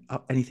and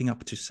anything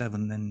up to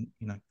 7, then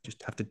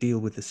just have to deal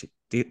with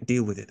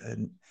it,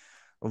 and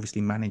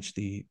obviously manage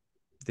the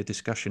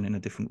discussion in a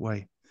different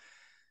way.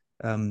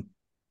 Um,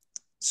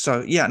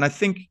 so yeah, and I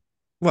think,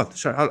 well,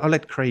 sorry, I'll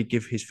let Craig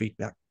give his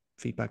feedback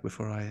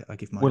before I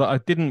give Well, mine.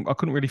 I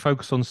couldn't really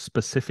focus on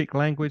specific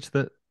language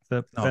that No,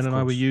 Ben of and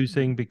I were course.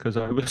 using because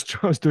I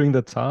was doing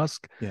the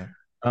task. Yeah.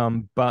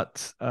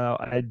 But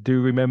I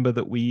do remember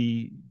that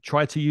we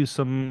tried to use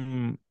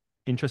some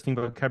interesting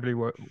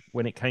vocabulary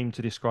when it came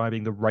to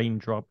describing the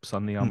raindrops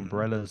and the Mm.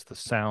 umbrellas, the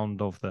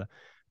sound of the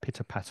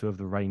pitter patter of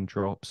the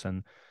raindrops,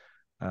 and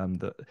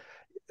the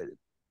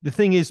The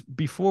thing is,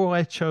 before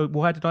I chose,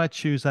 why did I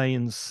choose A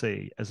and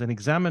C? As an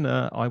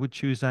examiner, I would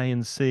choose A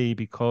and C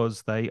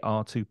because they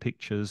are two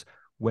pictures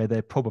where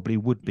there probably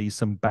would be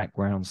some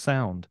background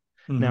sound.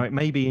 Now, it Mm-hmm.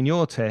 may be in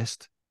your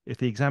test, if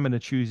the examiner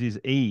chooses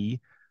E,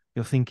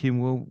 you're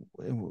thinking, well,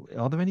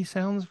 are there any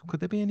sounds? Could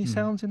there be any Mm-hmm.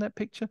 sounds in that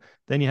picture?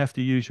 Then you have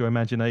to use your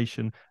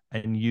imagination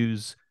and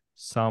use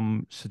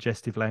some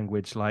suggestive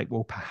language like,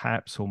 well,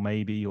 perhaps, or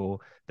maybe, or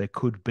there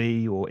could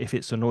be, or if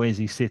it's a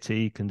noisy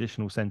city,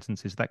 conditional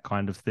sentences, that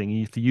kind of thing.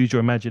 You have to use your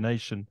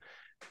imagination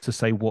to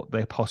say what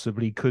there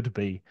possibly could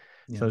be.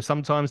 Yeah. So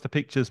sometimes the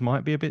pictures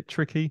might be a bit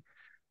tricky,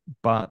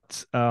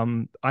 but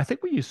I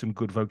think we used some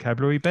good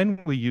vocabulary,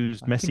 Ben. We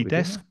used I think messy we did. Yeah.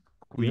 desk,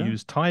 we Yeah.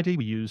 used tidy,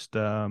 we used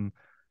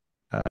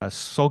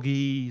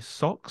soggy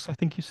socks, I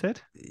think you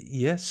said.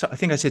 Yes, I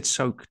think I said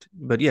soaked,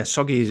 but yeah,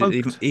 soggy is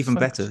Soaked, even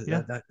better. soaked,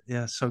 yeah.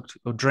 Yeah, soaked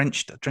or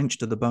drenched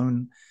to the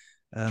bone.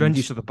 You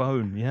Drenched to the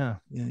bone, yeah.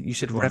 yeah, you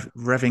said Good one.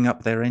 revving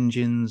up their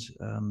engines.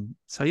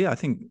 So yeah, I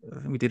think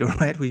we did all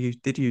right. We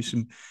did use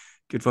some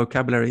good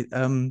vocabulary.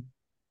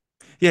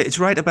 Yeah, it's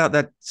right about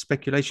that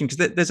speculation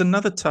because there's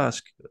another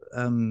task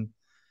um,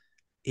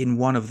 in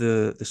one of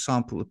the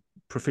sample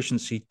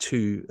proficiency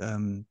two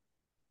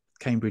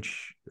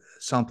Cambridge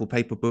sample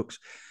paper books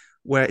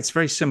where it's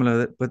very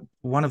similar, but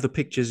one of the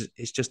pictures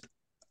is just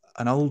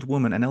an old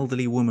woman, an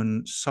elderly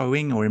woman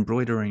sewing or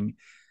embroidering.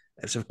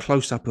 It's a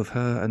close up of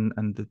her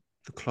and the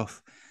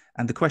cloth.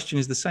 And the question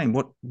is the same: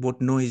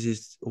 what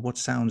noises or what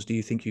sounds do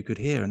you think you could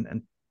hear?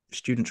 And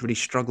students really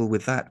struggle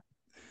with that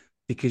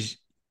because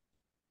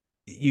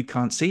you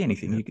can't see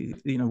anything. Yeah.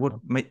 You know what?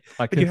 But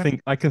you have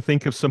I can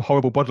think of some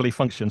horrible bodily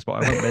functions, but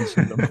I won't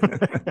mention them.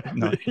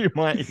 no. You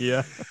might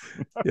hear.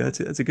 Yeah,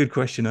 that's a good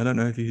question. I don't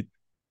know if you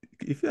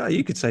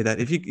could say that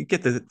if you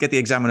get the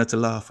examiner to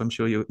laugh, I'm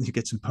sure you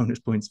get some bonus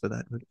points for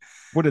that.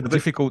 What a But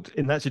difficult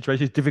in that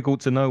situation. It's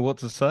difficult to know what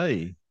to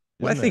say,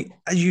 well, I isn't it? think,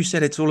 as you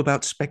said, it's all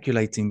about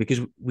speculating because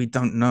we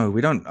don't know.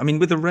 We don't. I mean,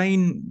 with the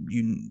rain,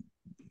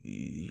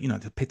 you know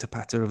the pitter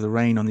patter of the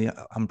rain on the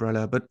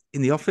umbrella, but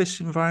in the office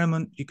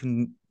environment, you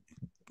can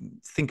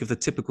think of the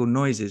typical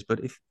noises. But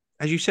if,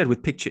 as you said,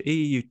 with picture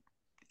E,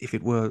 if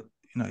it were,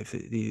 if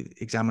the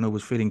examiner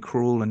was feeling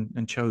cruel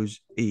and chose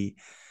E,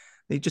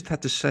 they just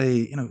had to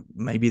say,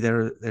 maybe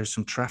there's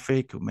some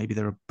traffic, or maybe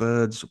there are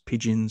birds or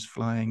pigeons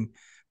flying,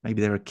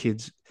 maybe there are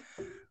kids.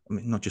 I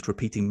mean, not just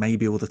repeating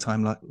maybe all the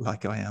time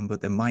like I am,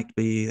 but there might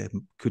be, there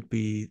could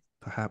be,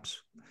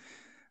 perhaps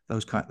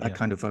that Yeah.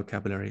 kind of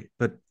vocabulary.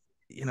 But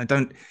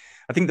don't.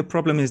 I think the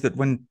problem is that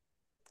when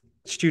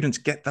students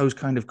get those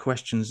kind of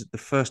questions, the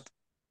first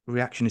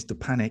reaction is to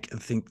panic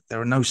and think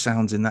there are no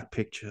sounds in that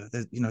picture.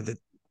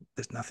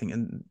 There's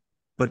nothing,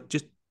 but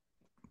just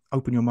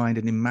open your mind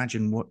and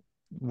imagine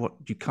what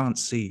you can't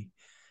see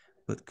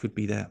but could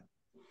be there.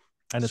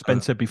 And as Ben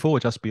So, said before,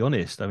 just be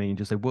honest. I mean,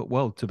 just say,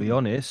 well, to be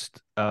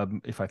honest,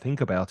 if I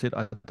think about it,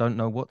 I don't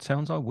know what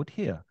sounds I would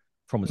hear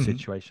from a mhm,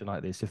 situation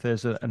like this. If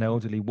there's an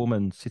elderly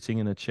woman sitting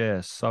in a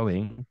chair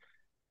sewing,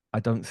 I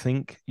don't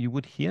think you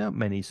would hear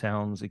many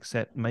sounds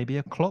except maybe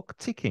a clock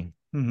ticking.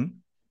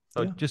 mhm,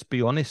 So yeah. just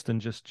be honest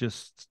and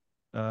just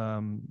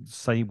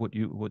say what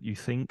you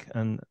think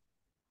and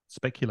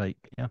speculate.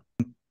 Yeah.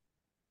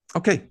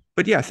 Okay,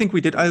 but yeah, I think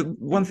we did.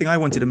 One thing I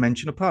wanted to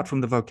mention, apart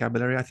from the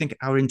vocabulary, I think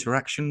our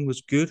interaction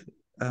was good,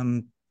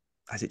 um,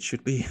 as it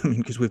should be. I mean,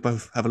 because we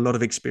both have a lot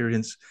of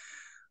experience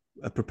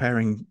uh,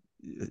 preparing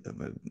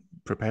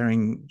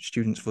preparing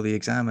students for the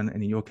exam, and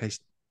in your case,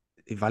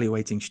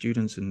 evaluating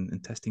students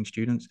and testing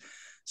students.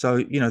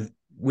 So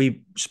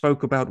we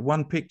spoke about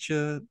one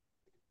picture,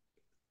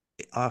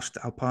 asked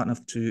our partner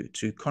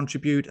to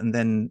contribute, and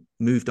then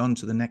moved on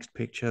to the next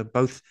picture.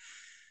 Both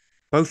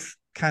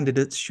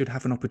candidates should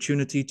have an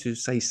opportunity to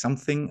say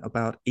something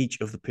about each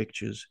of the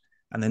pictures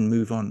and then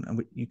move on.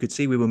 And you could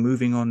see we were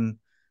moving on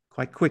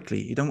quite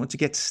quickly. You don't want to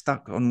get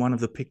stuck on one of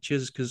the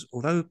pictures because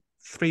although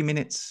 3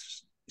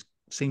 minutes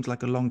seems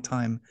like a long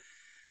time,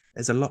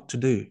 there's a lot to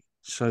do.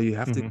 So you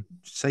have to Mm-hmm.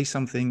 say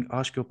something,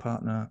 ask your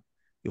partner.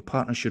 Your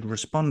partner should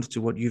respond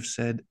to what you've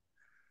said,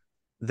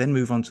 then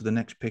move on to the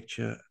next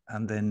picture,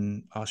 and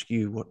then ask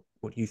you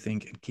what you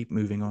think, and keep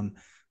moving on.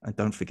 And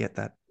don't forget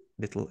that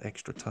little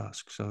extra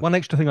task. So, One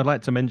extra thing I'd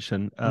like to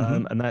mention,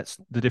 mhm, and that's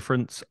the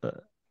difference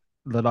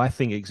that I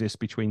think exists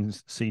between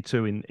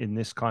C2 in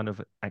this kind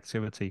of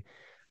activity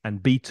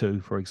and B2,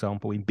 for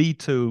example. In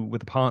B2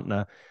 with a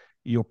partner,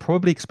 you're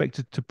probably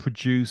expected to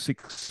produce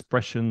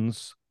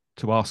expressions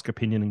to ask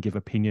opinion and give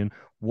opinion.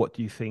 What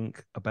do you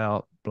think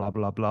about blah,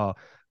 blah, blah?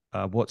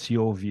 What's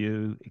your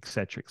view,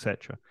 etc.,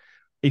 etc.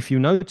 If you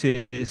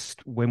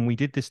noticed when we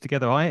did this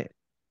together, I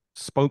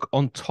spoke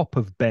on top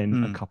of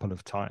Ben a mm, couple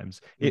of times.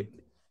 mm,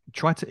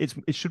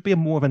 It should be a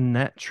more of a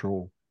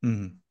natural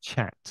mm,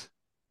 chat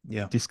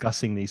yeah,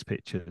 discussing these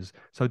pictures.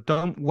 So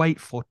don't wait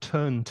for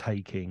turn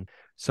taking.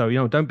 So,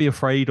 don't be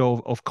afraid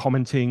of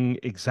commenting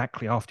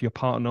exactly after your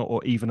partner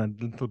or even a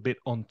little bit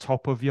on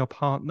top of your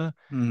partner,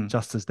 mm.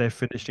 just as they're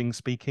finishing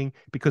speaking,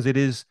 because it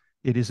is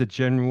a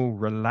general,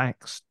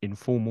 relaxed,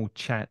 informal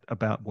chat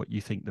about what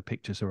you think the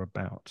pictures are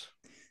about.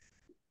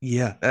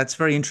 Yeah, that's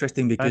very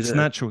interesting because That's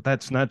natural.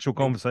 That's natural e-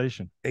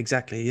 conversation.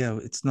 exactly. Yeah,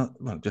 it's not,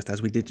 well, just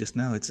as we did just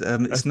now. It's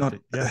not.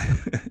 Yeah.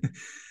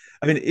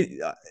 I mean,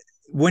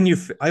 when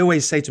I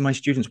always say to my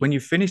students, when you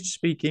finished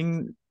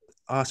speaking,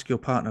 ask your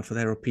partner for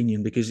their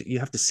opinion, because you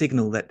have to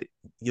signal that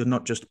you're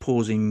not just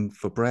pausing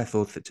for breath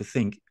or to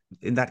think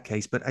in that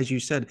case. But as you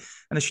said,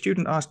 and a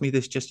student asked me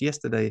this just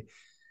yesterday,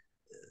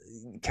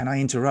 can I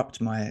interrupt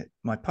my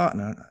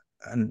partner?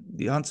 And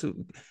the answer,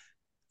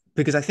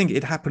 because I think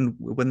it happened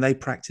when they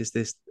practiced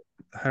this,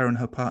 her and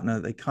her partner,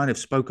 they kind of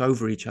spoke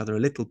over each other a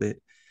little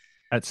bit.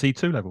 At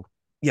C2 level.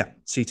 Yeah,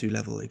 C2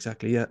 level,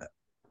 exactly. Yeah.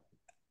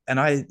 And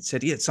I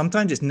said, yeah,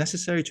 sometimes it's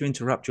necessary to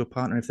interrupt your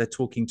partner if they're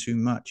talking too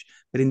much.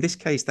 But in this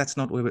case, that's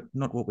not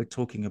what we're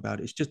talking about.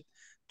 It's just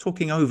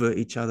talking over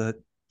each other,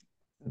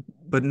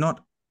 but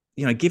not,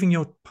 giving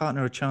your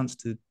partner a chance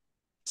to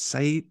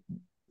say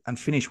and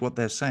finish what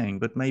they're saying,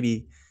 but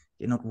maybe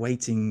you're not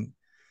waiting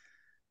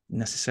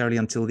necessarily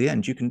until the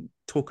end. You can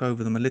talk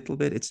over them a little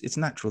bit. It's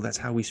natural. That's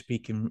how we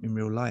speak in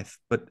real life.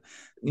 But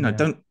Yeah.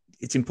 don't.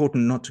 It's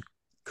important not to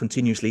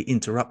continuously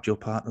interrupt your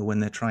partner when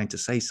they're trying to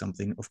say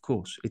something. Of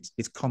course,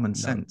 it's common No.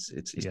 sense.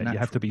 It's Yeah, you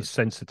have to natural. be But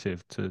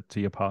sensitive to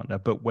your partner.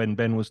 But when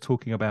Ben was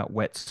talking about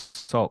wet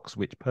socks,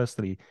 which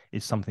personally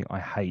is something I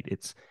hate,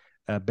 it's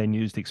Ben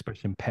used the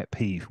expression pet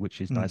peeve,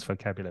 which is nice mm,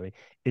 vocabulary.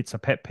 It's a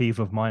pet peeve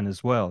of mine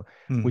as well,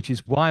 mm, which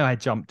is why I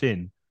jumped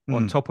in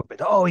on mm, top of it.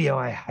 Oh yeah,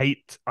 I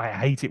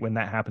hate it when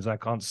that happens. I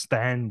can't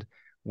stand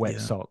wet yeah,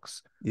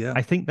 socks. yeah,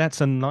 I think that's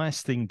a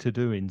nice thing to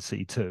do in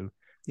C2.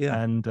 yeah.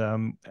 And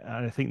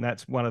I think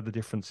that's one of the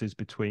differences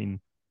between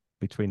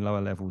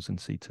lower levels and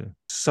C2.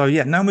 So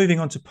yeah, now moving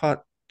on to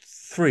part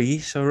three.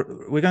 So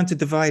we're going to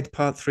divide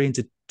part three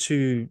into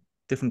two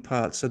different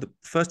parts. So the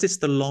first, it's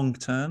the long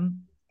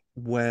term,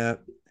 where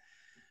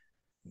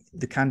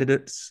the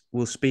candidates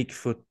will speak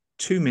for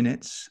 2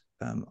 minutes,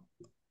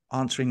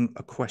 answering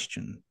a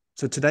question.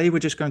 So today we're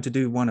just going to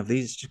do one of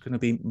these. It's just going to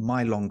be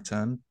my long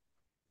term,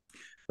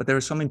 but there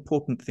are some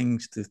important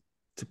things to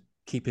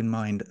keep in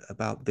mind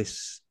about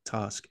this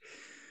task.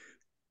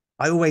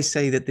 I always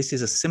say that this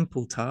is a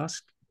simple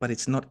task, but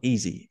it's not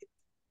easy,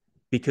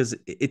 because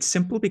it's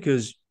simple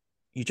because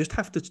you just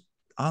have to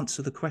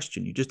answer the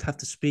question. You just have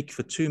to speak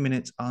for 2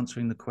 minutes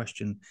answering the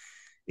question.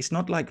 It's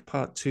not like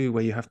part two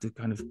where you have to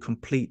kind of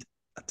complete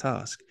a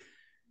task.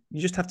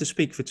 You just have to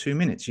speak for 2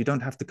 minutes. You don't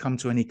have to come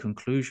to any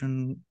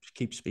conclusion. Just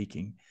keep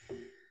speaking.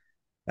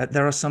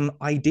 There are some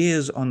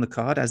ideas on the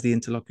card, as the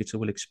interlocutor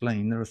will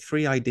explain. There are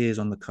 3 ideas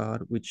on the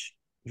card which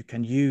you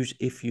can use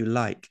if you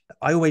like.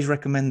 I always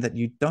recommend that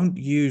you don't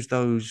use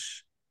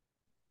those,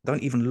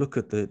 don't even look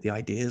at the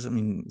ideas. I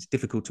mean, it's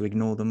difficult to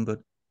ignore them, but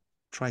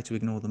try to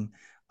ignore them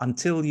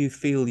until you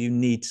feel you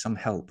need some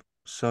help.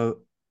 So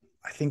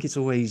I think it's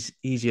always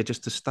easier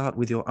just to start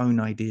with your own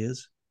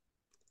ideas.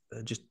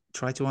 Just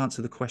try to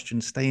answer the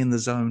question, stay in the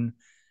zone,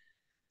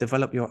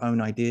 develop your own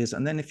ideas.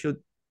 And then if you're,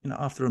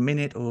 after a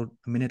minute or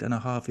a minute and a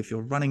half, if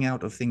you're running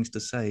out of things to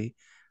say,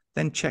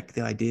 then check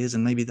the ideas,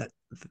 and maybe that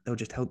they'll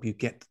just help you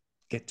get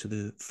to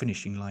the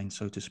finishing line,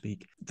 so to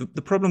speak.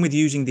 The problem with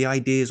using the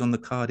ideas on the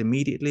card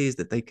immediately is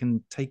that they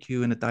can take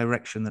you in a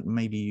direction that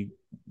maybe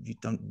you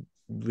don't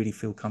really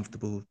feel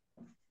comfortable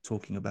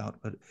talking about.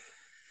 But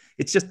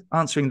it's just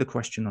answering the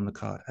question on the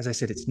card. As I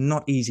said, it's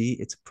not easy.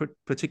 It's a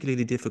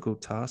particularly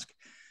difficult task.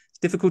 It's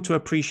difficult to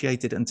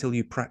appreciate it until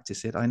you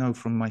practice it. I know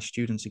from my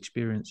students'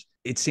 experience,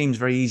 it seems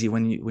very easy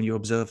when you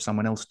observe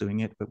someone else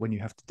doing it, but when you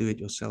have to do it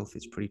yourself,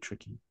 it's pretty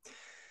tricky.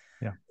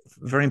 Yeah.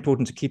 Very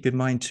important to keep in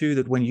mind too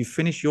that when you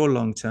finish your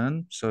long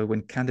turn, so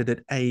when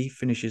candidate A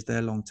finishes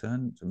their long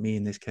turn, so me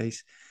in this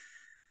case,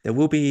 there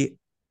will be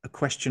a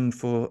question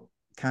for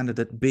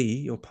candidate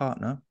B, your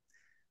partner,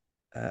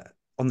 uh,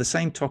 on the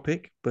same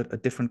topic, but a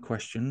different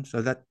question.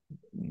 So that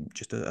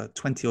just a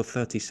 20 or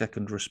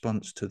 30-second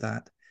response to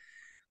that.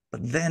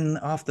 But then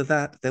after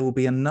that, there will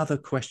be another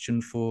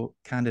question for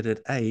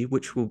candidate A,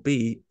 which will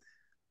be,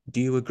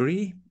 do you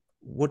agree?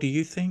 What do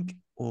you think?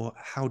 Or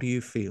how do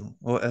you feel?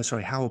 Or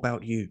sorry, how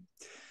about you?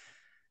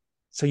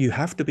 So you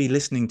have to be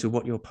listening to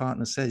what your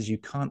partner says. You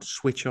can't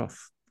switch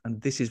off. And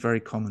this is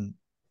very common.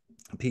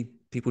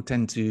 People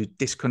tend to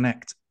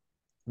disconnect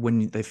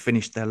when they've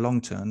finished their long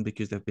term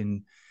because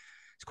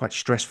it's quite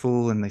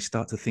stressful, and they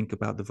start to think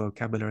about the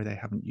vocabulary they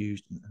haven't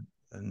used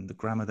and the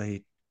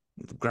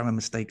grammar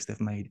mistakes they've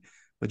made.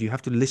 But you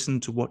have to listen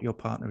to what your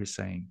partner is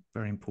saying.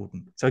 Very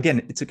important. So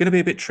again, it's going to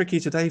be a bit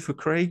tricky today for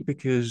Craig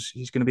because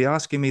he's going to be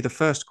asking me the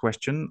first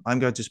question. I'm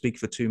going to speak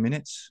for 2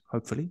 minutes,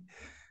 hopefully.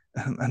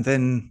 And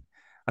then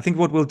I think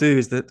what we'll do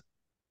is that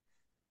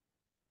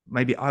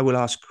maybe I will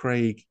ask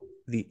Craig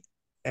the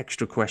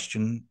extra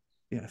question.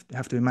 You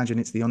have to imagine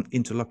it's the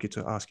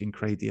interlocutor asking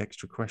Craig the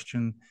extra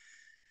question.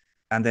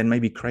 And then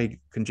maybe Craig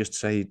can just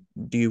say,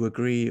 do you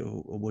agree?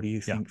 Or what do you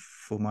Yeah. think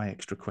for my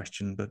extra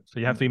question? But So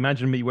you have to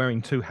imagine me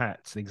wearing two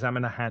hats, the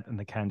examiner hat and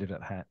the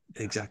candidate hat.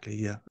 exactly,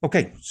 yeah.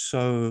 Okay,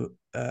 so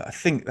I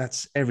think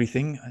that's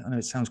everything. I know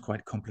it sounds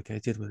quite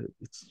complicated, but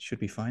it should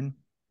be fine.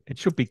 It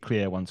should be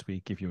clear once we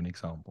give you an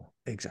example.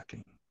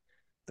 Exactly.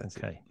 That's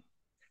it. Okay.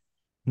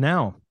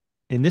 Now,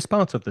 In this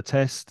part of the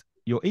test,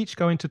 you're each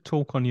going to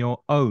talk on your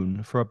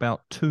own for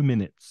about 2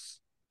 minutes.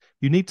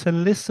 You need to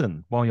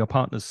listen while your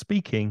partner's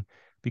speaking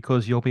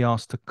because you'll be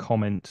asked to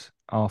comment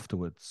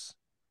afterwards.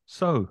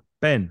 So,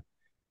 Ben,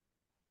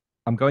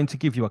 I'm going to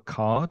give you a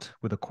card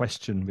with a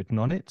question written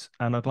on it,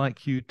 and I'd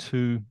like you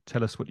to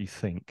tell us what you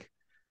think.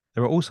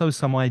 There are also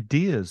some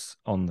ideas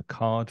on the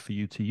card for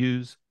you to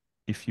use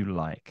if you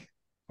like.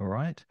 All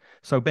right.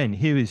 So, Ben,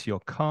 here is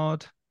your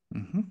card.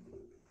 Mm-hmm.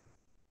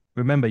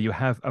 Remember, you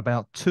have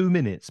about 2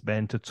 minutes,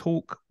 Ben, to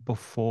talk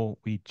before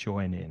we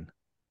join in.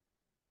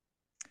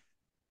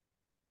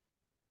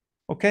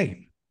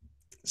 Okay.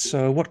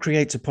 So, what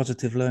creates a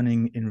positive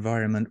learning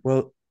environment?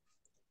 Well,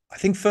 I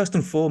think first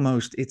and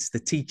foremost, it's the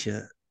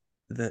teacher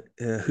that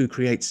who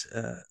creates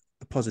a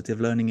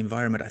positive learning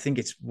environment. I think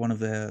it's one of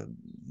their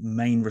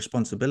main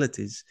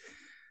responsibilities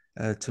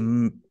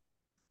to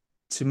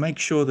make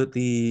sure that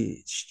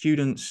the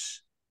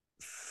students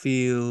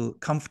feel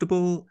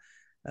comfortable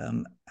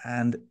um,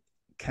 and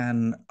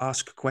can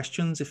ask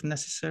questions if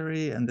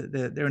necessary, and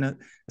that they're in a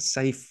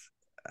safe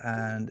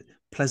and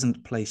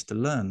pleasant place to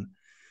learn.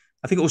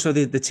 I think also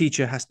the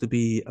teacher has to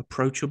be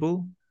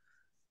approachable.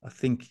 I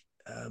think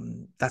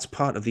that's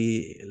part of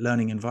the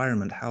learning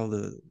environment, how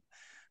the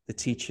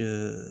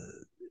teacher,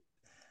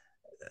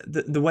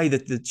 the way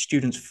that the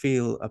students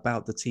feel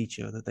about the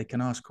teacher, that they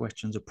can ask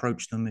questions,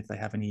 approach them if they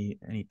have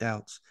any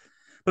doubts.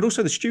 But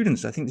also the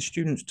students, I think the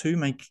students too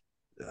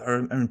are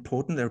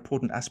important. They're an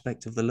important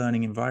aspect of the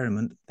learning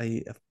environment.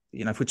 They,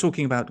 if we're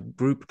talking about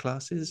group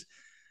classes,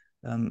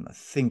 I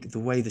think the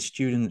way the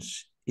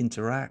students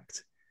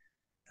interact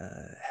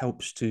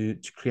helps to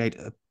create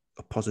a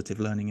positive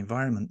learning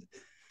environment.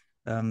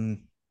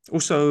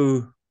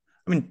 Also,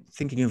 I mean,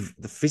 thinking of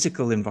the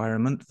physical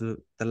environment,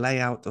 the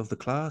layout of the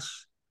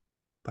class,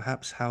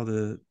 perhaps how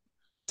the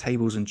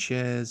tables and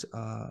chairs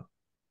are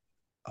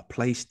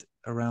placed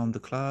around the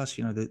class,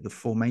 the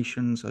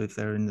formation. So if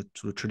they're in the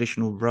sort of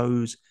traditional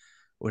rows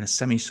or in a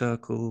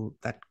semicircle,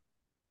 that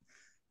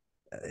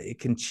it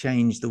can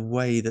change the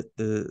way that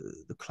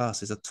the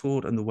classes are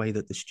taught and the way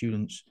that the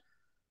students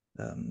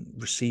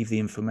receive the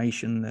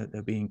information that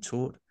they're being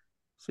taught.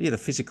 So yeah, the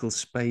physical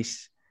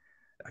space,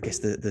 I guess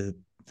the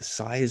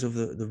size of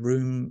the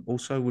room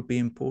also would be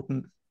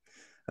important.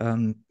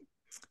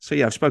 So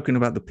yeah, I've spoken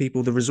about the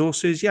people, the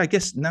resources. Yeah, I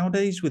guess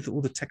nowadays with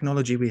all the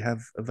technology we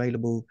have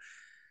available,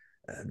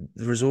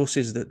 the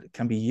resources that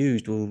can be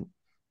used will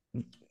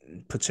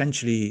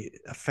potentially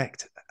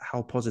affect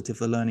how positive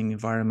the learning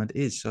environment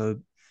is. So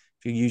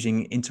if you're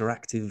using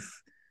interactive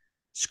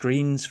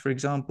screens, for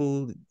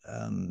example,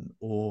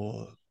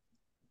 or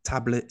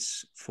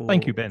tablets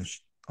Thank you, for, Ben.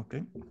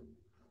 okay.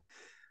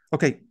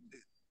 Okay,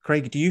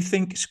 Craig, do you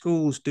think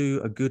schools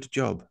do a good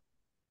job?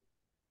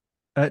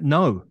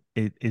 No,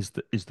 it is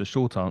the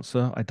short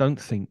answer. I don't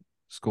think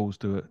schools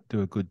do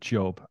a good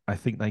job. I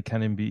think they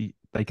can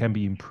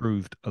be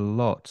improved a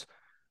lot.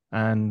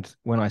 And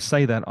when I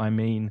say that, I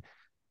mean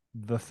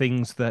the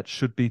things that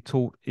should be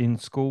taught in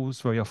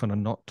schools very often are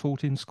not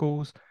taught in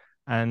schools.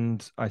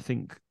 And I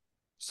think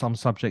some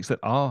subjects that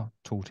are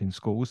taught in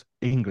schools,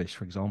 English,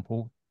 for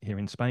example, here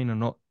in Spain, are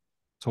not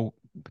taught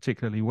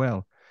particularly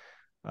well.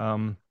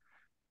 Um,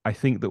 I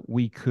think that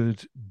we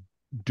could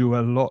do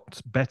a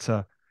lot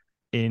better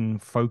in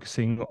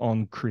focusing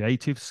on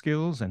creative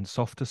skills and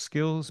softer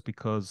skills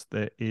because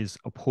there is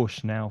a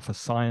push now for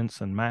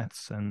science and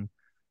maths and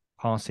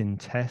passing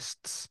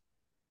tests.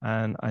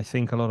 And I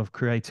think a lot of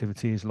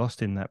creativity is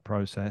lost in that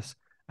process.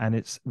 And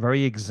it's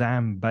very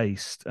exam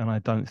based. And I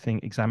don't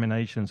think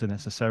examinations are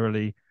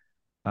necessarily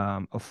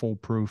a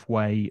foolproof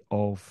way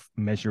of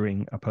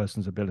measuring a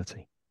person's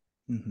ability.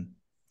 Mm-hmm.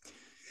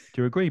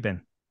 Do you agree,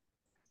 Ben?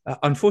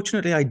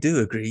 Unfortunately, I do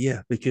agree.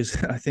 Yeah, because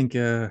I think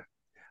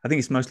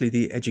it's mostly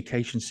the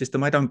education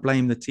system. I don't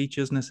blame the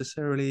teachers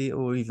necessarily,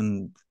 or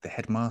even the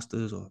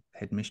headmasters or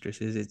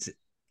headmistresses.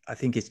 I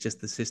think it's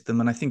just the system,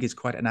 and I think it's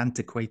quite an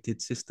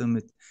antiquated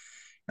system.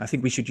 I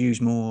think we should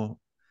use more.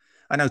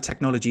 I know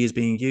technology is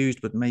being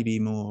used, but maybe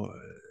more.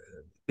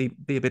 Be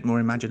a bit more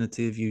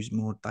imaginative. Use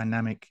more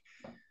dynamic.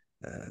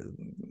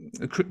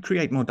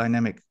 Create more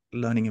dynamic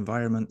learning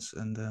environments,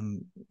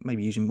 and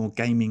maybe using more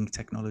gaming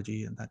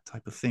technology and that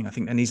type of thing. I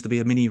think there needs to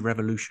be a mini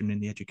revolution in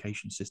the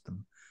education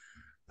system,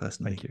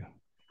 personally. Thank you.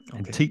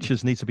 And Okay.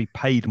 teachers need to be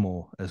paid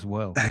more as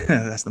well.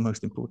 That's the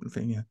most important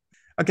thing. Yeah.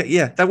 Okay.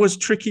 Yeah. That was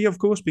tricky, of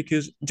course,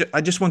 because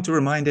I just want to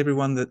remind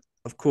everyone that,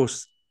 of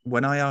course,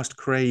 when I asked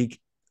Craig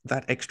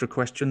that extra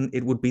question,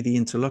 it would be the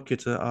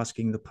interlocutor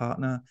asking the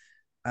partner,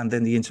 and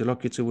then the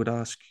interlocutor would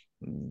ask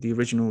the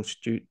original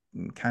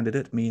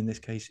candidate, me in this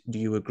case, do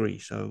you agree?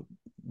 So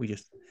we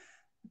just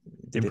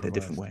did it a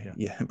different Improvised, way.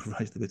 yeah. Yeah,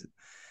 improvised a bit.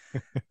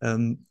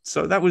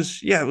 So that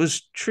was, yeah, it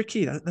was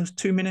tricky. Those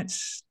 2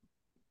 minutes,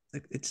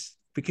 it's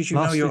because It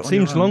you're on your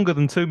seems own. longer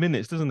than 2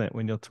 minutes, doesn't it,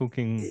 when you're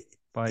talking It,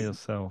 by it,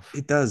 yourself?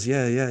 it does,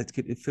 yeah, yeah.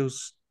 It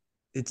feels,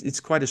 it's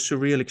quite a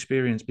surreal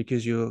experience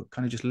because you're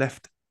kind of just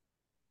left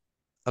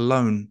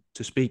alone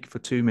to speak for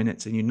 2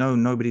 minutes, and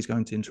nobody's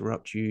going to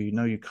interrupt you. You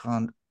know you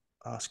can't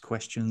ask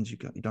questions. You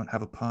don't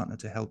have a partner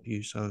to help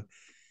you, so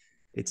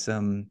it's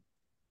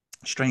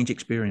strange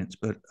experience.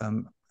 But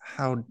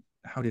how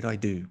did I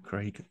do,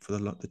 Craig, for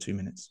the 2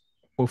 minutes?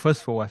 Well,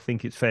 first of all, I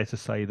think it's fair to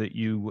say that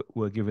you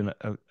were given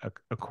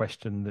a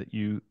question that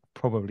you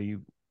probably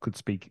could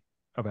speak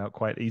about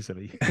quite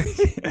easily.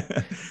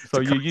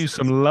 So To you use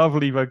some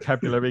lovely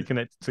vocabulary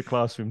connected to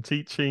classroom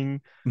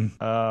teaching,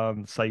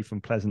 Mm. safe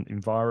and pleasant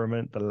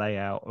environment, the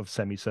layout of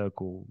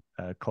semicircle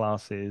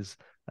classes,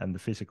 and the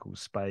physical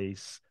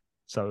space.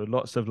 So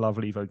lots of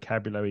lovely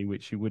vocabulary,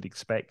 which you would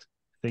expect,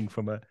 I think,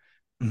 from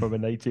a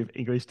native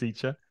English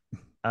teacher.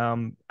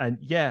 And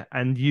yeah,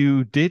 and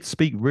you did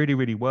speak really,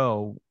 really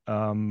well,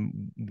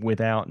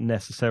 without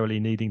necessarily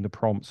needing the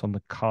prompts on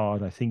the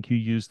card. I think you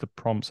used the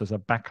prompts as a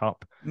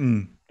backup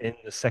Mm. in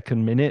the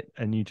second minute,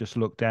 and you just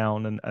looked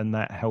down, and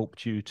that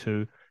helped you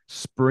to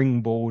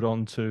springboard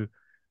onto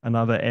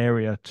another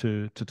area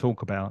to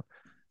talk about.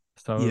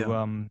 So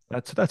Yeah.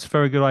 that's a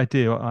very good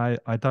idea.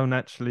 I don't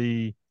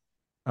actually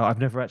I've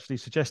never actually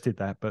suggested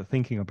that, but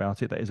thinking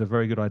about it, that is a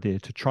very good idea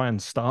to try and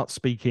start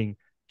speaking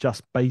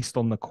just based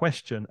on the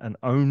question and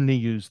only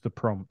use the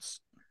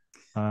prompts,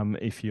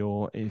 if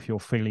you're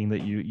feeling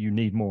that you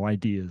need more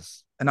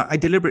ideas. And I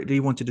deliberately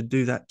wanted to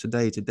do that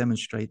today to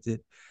demonstrate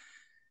that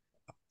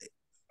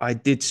I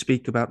did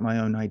speak about my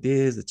own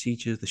ideas, the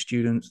teachers, the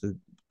students, the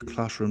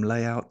classroom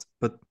layout,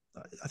 but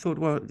I thought,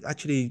 well,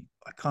 actually,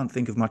 I can't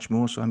think of much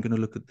more, so I'm going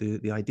to look at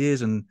the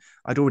ideas. And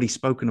I'd already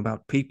spoken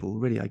about people,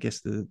 really, I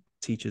guess the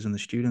teachers and the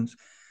students,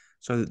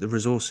 so the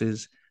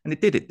resources, and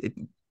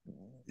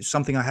it's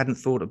something I hadn't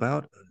thought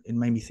about. It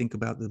made me think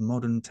about the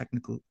modern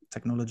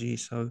technology.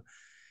 So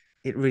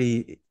it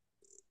really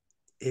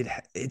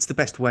it's the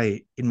best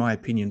way, in my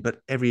opinion.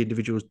 But every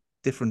individual is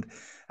different.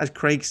 As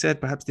Craig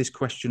said, perhaps this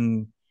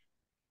question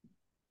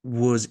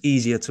was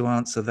easier to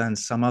answer than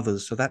some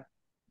others. So that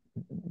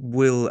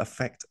will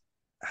affect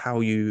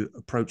how you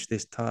approach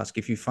this task.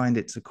 If you find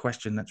it's a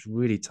question that's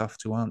really tough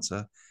to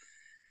answer,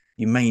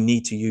 you may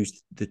need to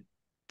use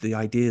the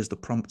ideas, the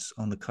prompts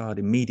on the card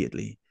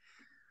immediately.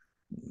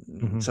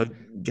 Mhm. So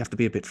you have to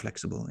be a bit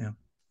flexible. Yeah.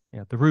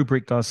 Yeah, the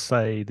rubric does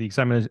say the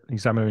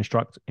examiner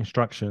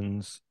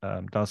instructions,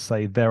 does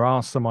say there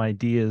are some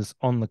ideas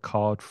on the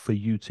card for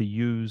you to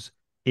use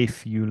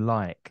if you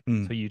like. So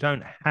Mm, you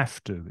don't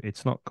have to.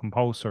 It's not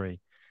compulsory.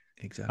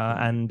 exactly.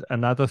 And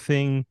another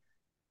thing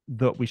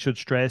that we should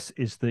stress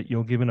is that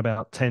you're given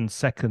about 10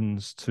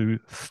 seconds to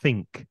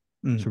think,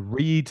 to Mm,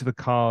 read the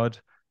card.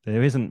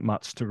 There isn't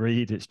much to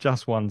read. It's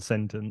just one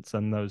sentence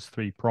and those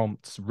three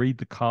prompts. Read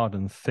the card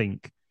and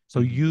think. So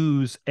mm,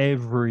 use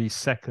every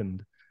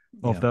second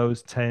of yeah.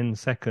 those 10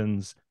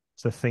 seconds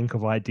to think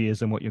of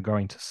ideas and what you're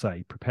going to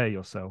say. Prepare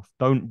yourself.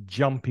 Don't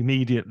jump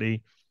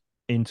immediately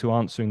into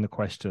answering the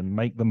question.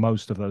 Make the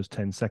most of those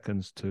 10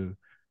 seconds to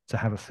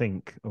have a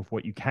think of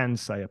what you can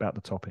say about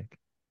the topic.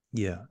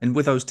 Yeah. And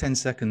with those 10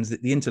 seconds,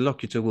 the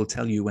interlocutor will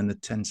tell you when the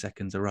 10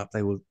 seconds are up.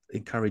 They will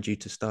encourage you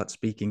to start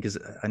speaking, because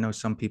I know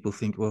some people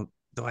think, well,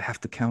 do I have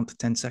to count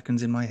 10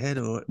 seconds in my head,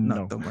 or no,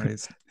 No. don't worry.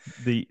 It's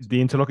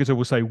The interlocutor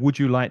will say, "Would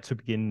you like to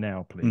begin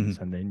now, please?"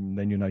 Mhm. And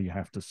then you know you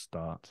have to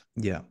start.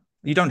 Yeah.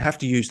 You don't have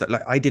to use that.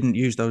 Like, I didn't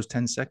use those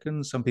 10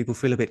 seconds. Some people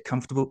feel a bit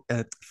comfortable,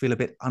 feel a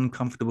bit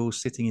uncomfortable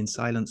sitting in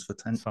silence for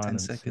 10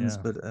 Silence, seconds.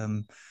 yeah.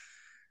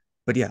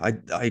 But yeah,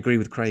 I agree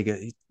with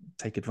Craig.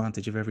 Take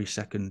advantage of every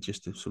second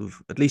just to sort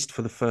of, at least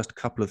for the first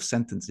couple of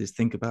sentences,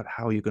 think about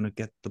how you're going to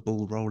get the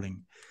ball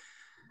rolling.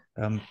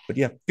 But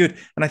yeah, good.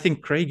 And I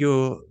think, Craig,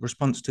 your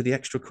response to the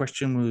extra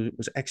question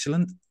was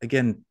excellent.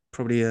 Again,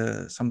 probably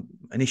an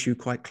issue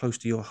quite close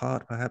to your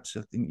heart, perhaps.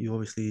 I think you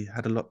obviously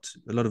had a lot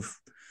of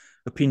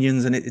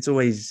opinions, and it's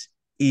always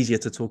easier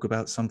to talk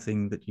about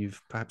something that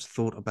you've perhaps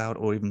thought about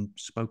or even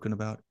spoken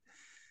about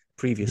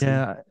previously.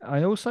 Yeah,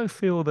 I also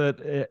feel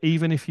that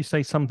even if you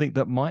say something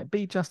that might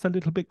be just a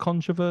little bit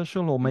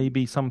controversial, or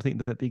maybe something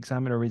that the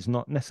examiner is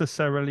not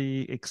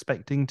necessarily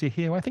expecting to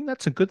hear, I think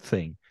that's a good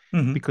thing.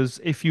 Mm-hmm. Because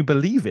if you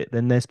believe it,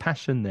 then there's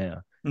passion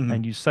there. Mm-hmm.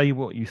 And you say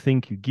what you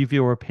think, you give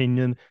your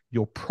opinion,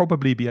 you'll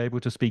probably be able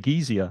to speak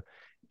easier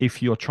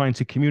if you're trying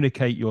to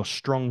communicate your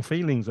strong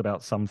feelings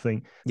about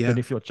something Yeah. than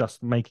if you're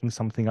just making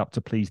something up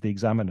to please the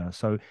examiner.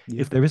 So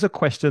Yeah. if there is a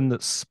question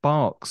that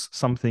sparks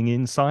something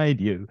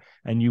inside you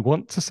and you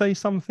want to say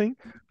something,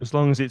 as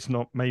long as it's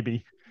not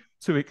maybe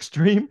too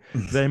extreme,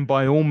 then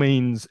by all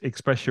means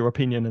express your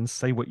opinion and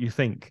say what you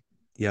think.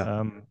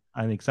 Yeah.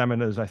 And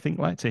examiners, I think,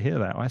 like to hear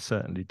that. I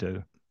certainly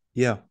do.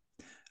 Yeah.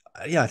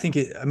 Yeah. I think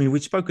I mean, we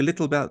spoke a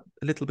little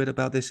bit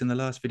about this in the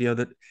last video,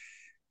 that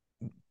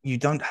you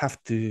don't have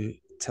to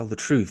tell the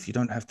truth. You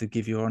don't have to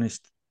give your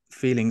honest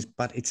feelings,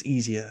 but it's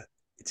easier.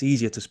 It's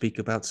easier to speak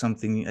about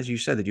something, as you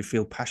said, that you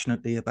feel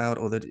passionately about,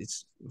 or that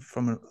it's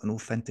from an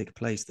authentic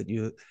place. That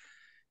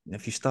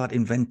if you start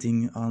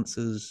inventing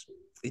answers,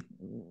 it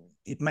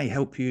it may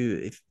help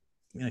you.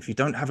 If you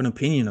don't have an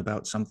opinion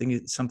about something,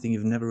 it's something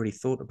you've never really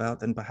thought about,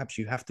 then perhaps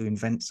you have to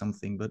invent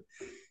something. But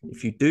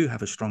if you do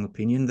have a strong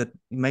opinion, that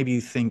maybe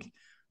you think,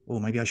 oh,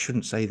 maybe I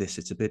shouldn't say this,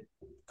 it's a bit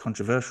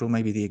controversial,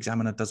 maybe the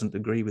examiner doesn't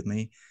agree with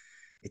me,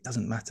 it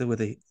doesn't matter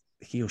whether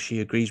he or she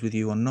agrees with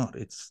you or not.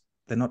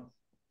 They're not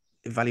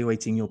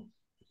evaluating your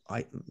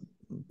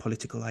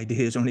political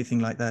ideas or anything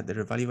like that. They're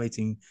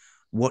evaluating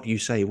what you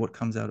say, what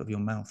comes out of your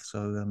mouth.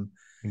 So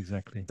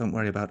Exactly. don't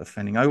worry about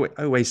offending. I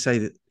always say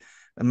that,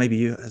 and maybe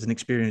you, as an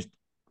experienced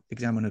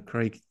examiner,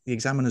 Craig, the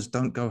examiners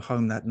don't go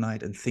home that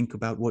night and think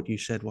about what you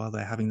said while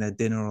they're having their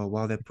dinner or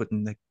while they're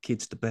putting their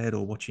kids to bed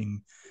or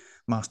watching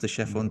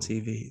MasterChef on No.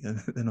 TV.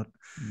 They're not.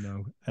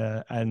 No.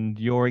 And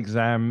your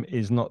exam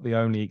is not the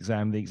only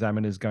exam the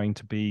examiner is going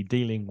to be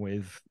dealing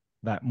with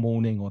that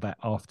morning or that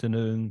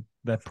afternoon.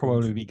 They'll Of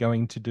course. probably be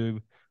going to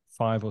do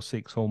 5 or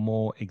 6 or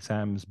more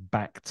exams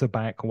back to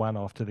back, one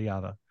after the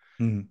other.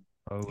 Mm,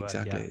 So yeah,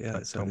 exactly.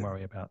 Yeah. So don't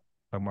worry about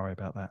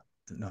that.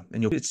 no,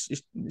 and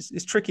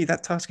it's tricky.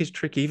 That task is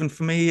tricky, even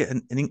for me,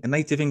 a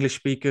native English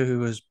speaker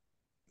who has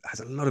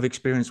a lot of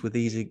experience with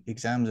these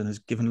exams and has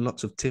given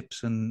lots of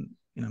tips and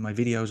my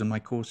videos and my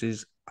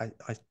courses. I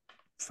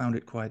found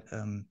it quite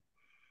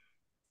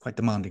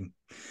demanding.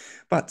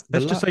 But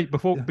Let's just say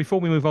yeah, before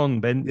we move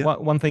on, Ben, yeah,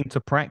 one thing to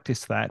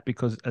practice that,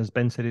 because as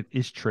Ben said, it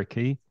is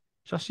tricky.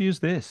 Just use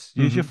this.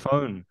 Use your mm-hmm,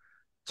 phone.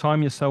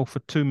 Time yourself for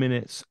 2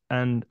 minutes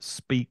and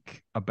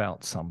speak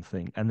about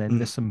something, and then mm-hmm,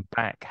 listen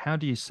back. How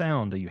do you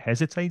sound? Are you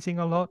hesitating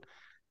a lot?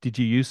 Did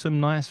you use some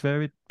nice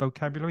varied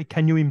vocabulary?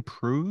 Can you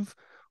improve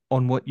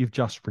on what you've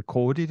just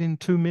recorded in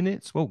 2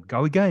 minutes? Well,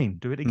 go again.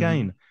 Do it mm-hmm,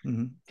 again.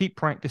 mm-hmm, Keep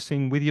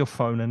practicing with your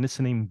phone and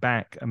listening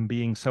back and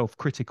being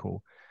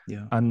self-critical,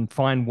 yeah, and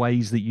find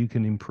ways that you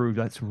can improve.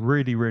 That's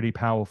really, really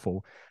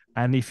powerful.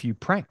 And if you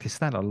practice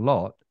that a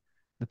lot,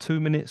 the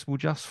 2 minutes will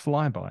just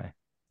fly by.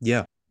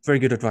 yeah. Very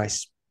good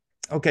advice.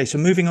 Okay, so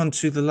moving on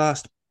to the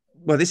last.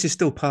 Well, this is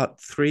still part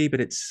three, but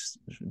it's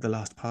the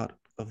last part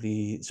of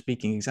the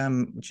speaking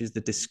exam, which is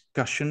the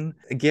discussion.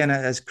 Again,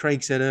 as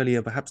Craig said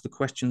earlier, perhaps the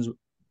questions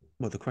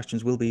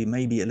will be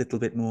maybe a little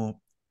bit more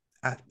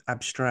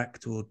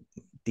abstract or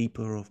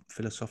deeper or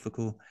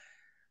philosophical.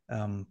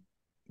 Um,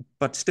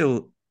 but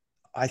still,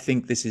 I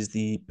think this is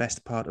the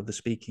best part of the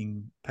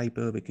speaking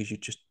paper because you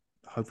just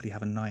hopefully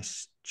have a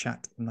nice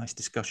chat, a nice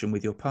discussion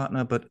with your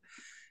partner. But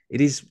it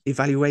is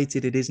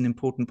evaluated, it is an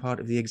important part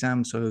of the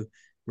exam. So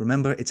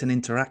remember, it's an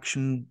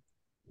interaction,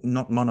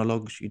 not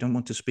monologues. You don't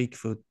want to speak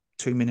for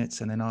 2 minutes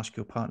and then ask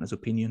your partner's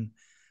opinion.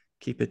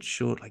 Keep it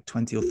short, like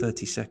 20 or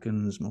 30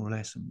 seconds, more or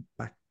less, and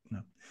back,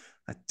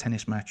 a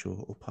tennis match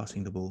or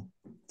passing the ball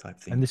type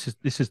And thing.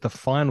 this is the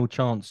final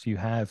chance you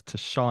have to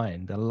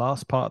shine, the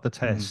last part of the Mm,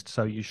 test.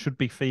 So you should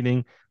be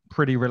feeling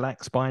pretty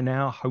relaxed by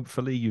now.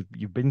 Hopefully,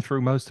 you've been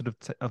through most of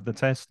the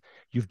test.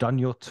 You've done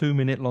your 2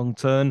 minute long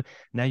turn.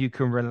 Now you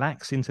can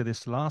relax into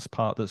this last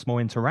part that's more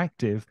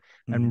interactive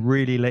mm, and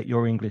really let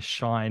your English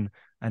shine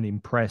and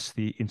impress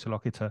the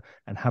interlocutor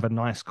and have a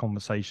nice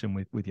conversation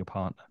with your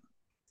partner.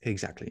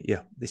 exactly.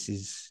 Yeah.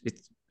 It's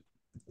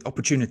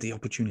opportunity,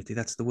 opportunity.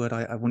 That's the word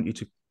I want you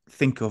to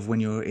think of when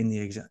you're in the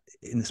exam,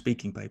 in the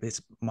speaking paper.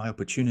 It's my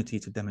opportunity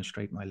to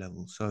demonstrate my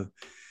level. So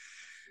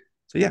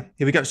yeah,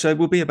 here we go. So it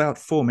will be about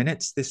 4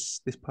 minutes,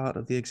 this part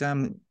of the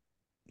exam,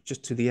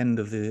 just to the end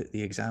of the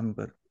exam,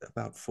 but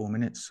about 4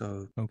 minutes.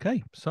 So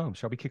Okay, so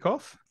shall we kick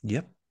off?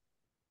 yep.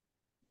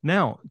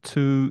 Now,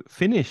 to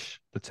finish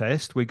the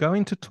test, we're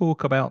going to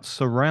talk about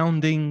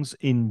surroundings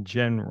in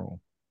general.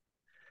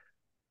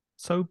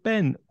 So,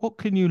 Ben, what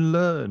can you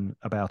learn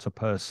about a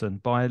person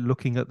by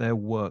looking at their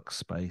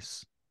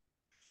workspace?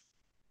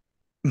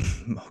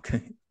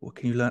 Okay. What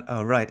can you learn?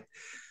 Oh, right.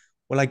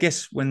 Well, I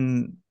guess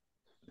when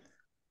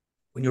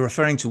you're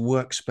referring to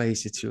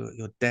workspace, it's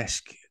your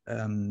desk.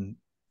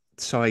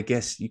 So I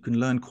guess you can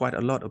learn quite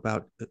a lot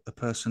about a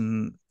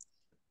person,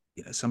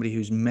 somebody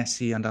who's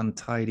messy and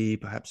untidy,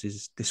 perhaps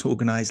is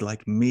disorganized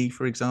like me,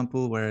 for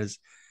example, whereas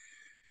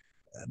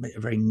a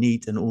very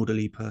neat and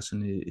orderly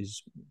person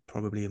is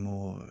probably a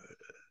more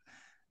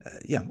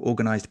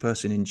organized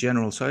person in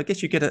general. So I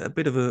guess you get a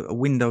bit of a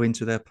window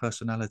into their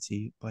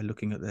personality by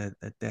looking at their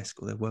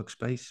desk or their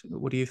workspace.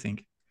 What do you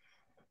think?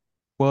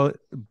 Well,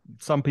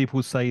 some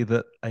people say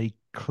that a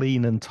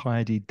clean and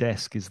tidy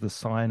desk is the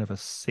sign of a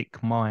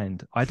sick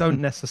mind. I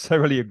don't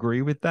necessarily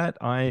agree with that.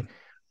 I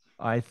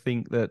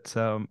think that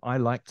I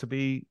like to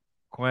be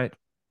quite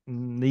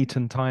neat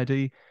and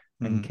tidy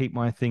and Mm-hmm. keep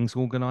my things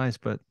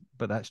organized, but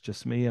that's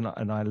just me. And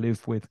I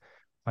live with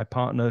my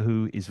partner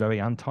who is very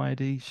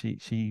untidy.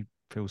 She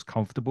feels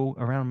comfortable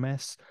around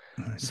mess,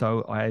 Right.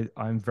 so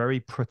I'm very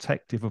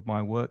protective of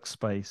my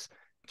workspace.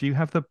 Do you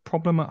have the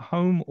problem at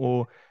home,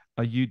 or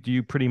do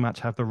you pretty much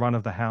have the run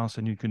of the house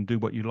and you can do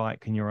what you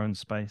like in your own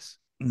space?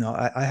 No,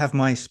 I have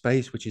my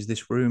space, which is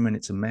this room, and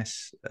it's a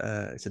mess.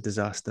 It's a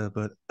disaster.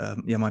 But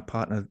yeah, my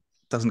partner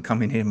doesn't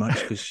come in here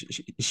much because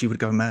she would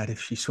go mad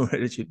if she saw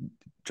it. She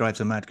drives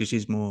her mad because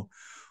she's more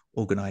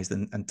organized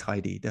and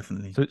tidy,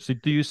 definitely. So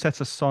do you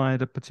set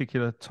aside a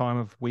particular time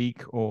of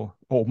week or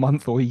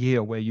month or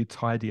year where you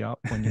tidy up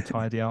when you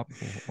tidy up,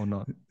 or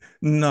not?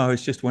 No,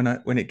 it's just when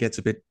it gets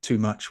a bit too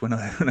much, when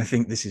I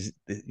think this is,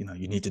 you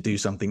need to do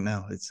something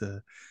now. It's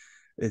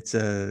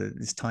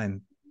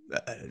time.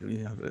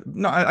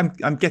 No,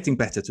 I'm getting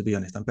better, to be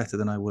honest. I'm better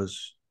than I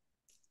was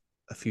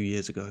a few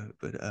years ago.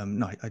 But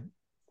no,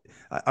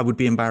 I would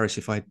be embarrassed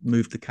if I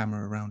moved the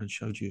camera around and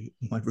showed you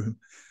my room.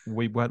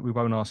 We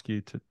won't ask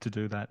you to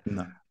do that.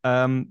 No.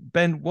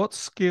 Ben, what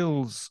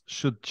skills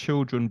should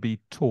children be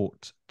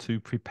taught to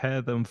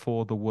prepare them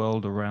for the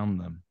world around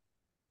them?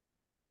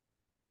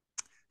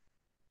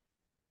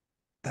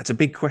 That's a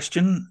big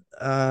question.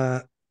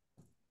 I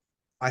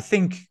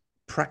think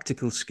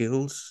practical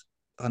skills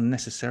are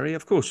necessary.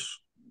 Of course,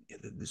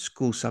 the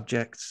school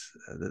subjects,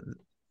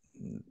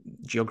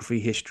 geography,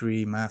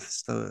 history,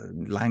 maths,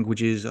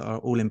 languages are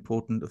all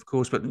important, of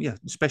course. But yeah,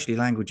 especially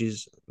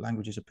languages.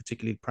 Languages are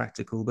particularly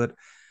practical. But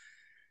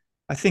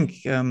I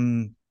think a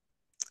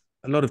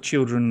lot of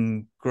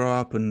children grow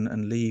up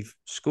and leave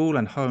school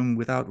and home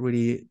without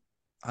really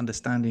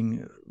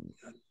understanding,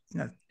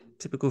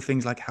 typical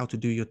things like how to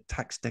do your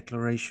tax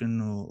declaration,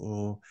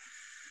 or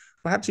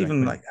perhaps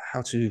even Exactly. like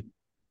how to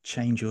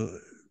change your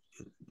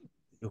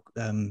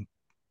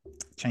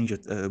change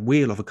a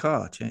wheel of a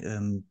car,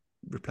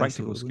 replace,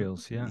 Practical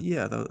skills, yeah.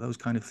 yeah, those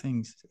kind of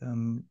things.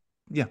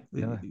 Yeah,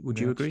 Yeah, would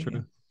yeah, you that's agree? Yeah.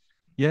 true.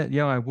 Yeah,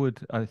 yeah, I would.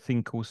 I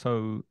think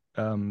also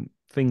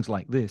things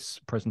like this,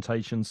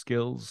 presentation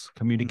skills, Mm-hmm.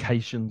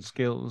 communication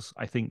skills.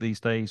 I think these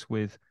days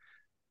with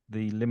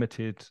the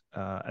limited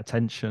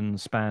attention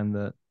span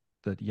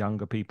that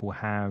younger people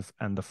have,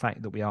 and the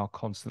fact that we are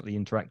constantly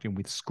interacting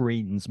with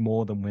screens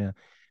more than we're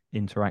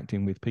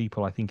interacting with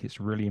people, I think it's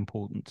really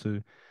important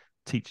to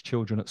teach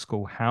children at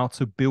school how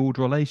to build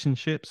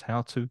relationships,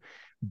 how to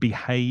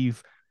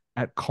behave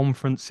at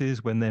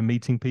conferences when they're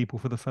meeting people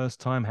for the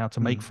first time, how to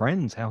make Mm-hmm.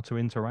 friends, how to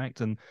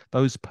interact, and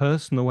those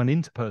personal and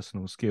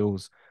interpersonal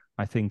skills,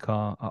 I think,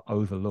 are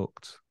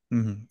overlooked.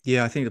 Mm-hmm.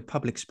 Yeah, I think the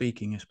public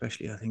speaking,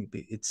 especially, I think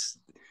it's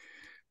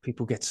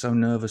people get so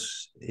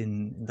nervous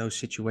in those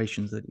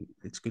situations that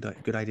it's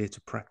good idea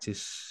to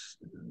practice,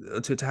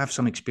 to have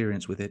some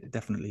experience with it,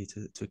 definitely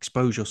to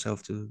expose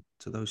yourself to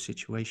those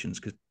situations,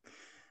 because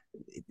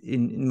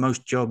in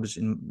most jobs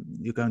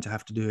you're going to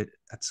have to do it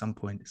at some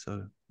point.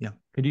 So yeah.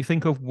 Can you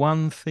think of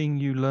one thing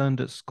you learned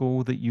at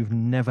school that you've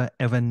never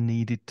ever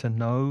needed to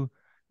know?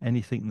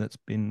 Anything that's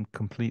been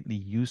completely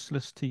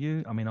useless to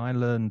you? I mean, I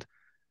learned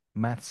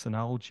maths and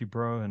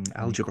algebra and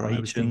Algebra, I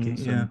was thinking,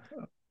 equations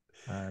yeah.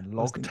 and I was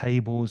log thinking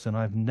tables, and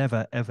I've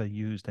never ever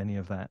used any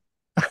of that.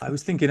 I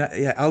was thinking,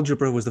 yeah,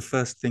 algebra was the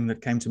first thing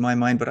that came to my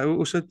mind, but I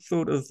also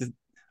thought of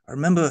I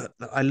remember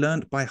that I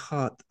learned by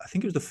heart, I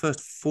think it was the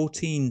first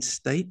 14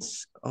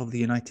 states of the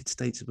United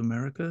States of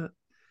America.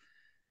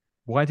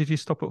 Why did you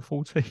stop at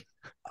 14?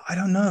 I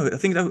don't know. I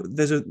think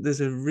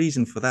there's a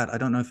reason for that. I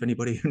don't know if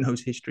anybody who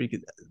knows history,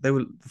 they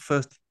were the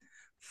first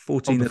Oh,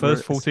 14 the that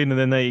first were, 14, and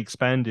then they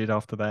expanded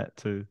after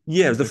that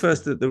yeah, it to was the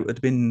first 50. that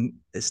had been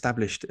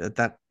established at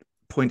that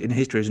point in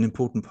history as an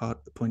important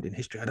point in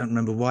history. I don't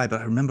remember why, but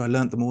I remember I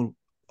learned them all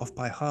off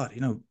by heart.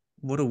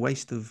 What a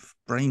waste of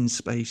brain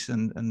space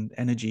and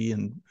energy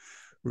and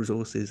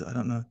resources. I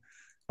don't know.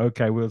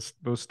 Okay, we'll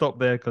stop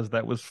there because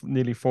that was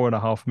nearly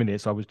 4.5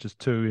 minutes. I was just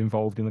too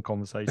involved in the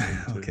conversation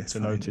Okay, to it's to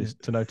fine. Yeah. notice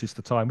to notice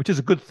the time, which is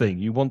a good thing.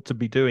 You want to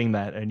be doing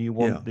that, and you Yeah.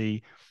 want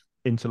the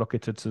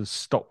interlocutor to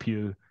stop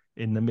you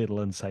in the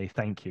middle and say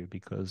thank you,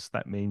 because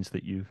that means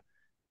that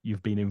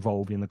you've been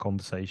involved in the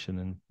conversation,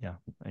 and yeah,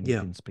 and you've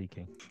Yeah. been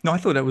speaking. No, I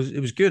thought it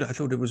was good. I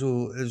thought it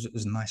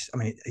was nice. I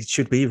mean, it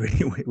should be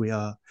really. We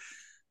are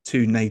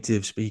two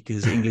native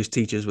speakers, English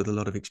teachers with a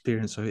lot of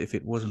experience. So if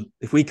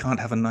we can't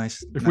have a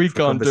nice If we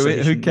natural can't do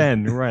it, who conversation, yeah,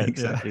 can? Right? Yeah.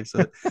 exactly.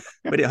 So,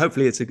 but yeah,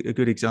 hopefully it's a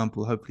good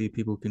example. Hopefully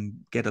people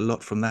can get a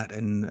lot from that.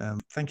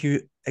 And thank you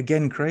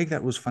again, Craig.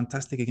 That was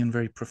fantastic. Again,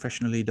 very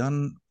professionally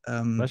done.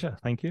 Pleasure.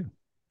 Thank you.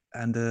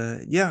 And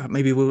yeah,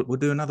 maybe we'll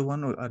do another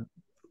one. I'd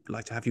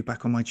like to have you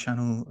back on my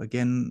channel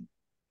again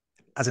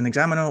as an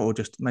examiner, or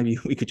just maybe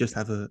we could just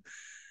have a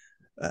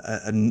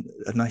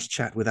nice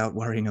chat without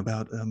worrying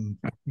about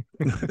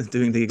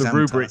doing the The exam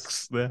tasks.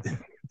 rubrics there.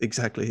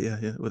 Exactly. Yeah,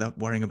 yeah. Without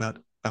worrying about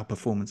our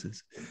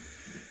performances.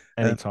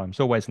 Anytime. It's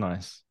always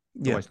nice.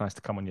 It's Yeah. always nice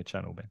to come on your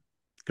channel, Ben.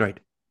 Great.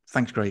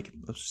 Thanks, Craig.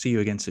 I'll see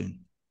you again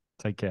soon.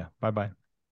 Take care. Bye bye.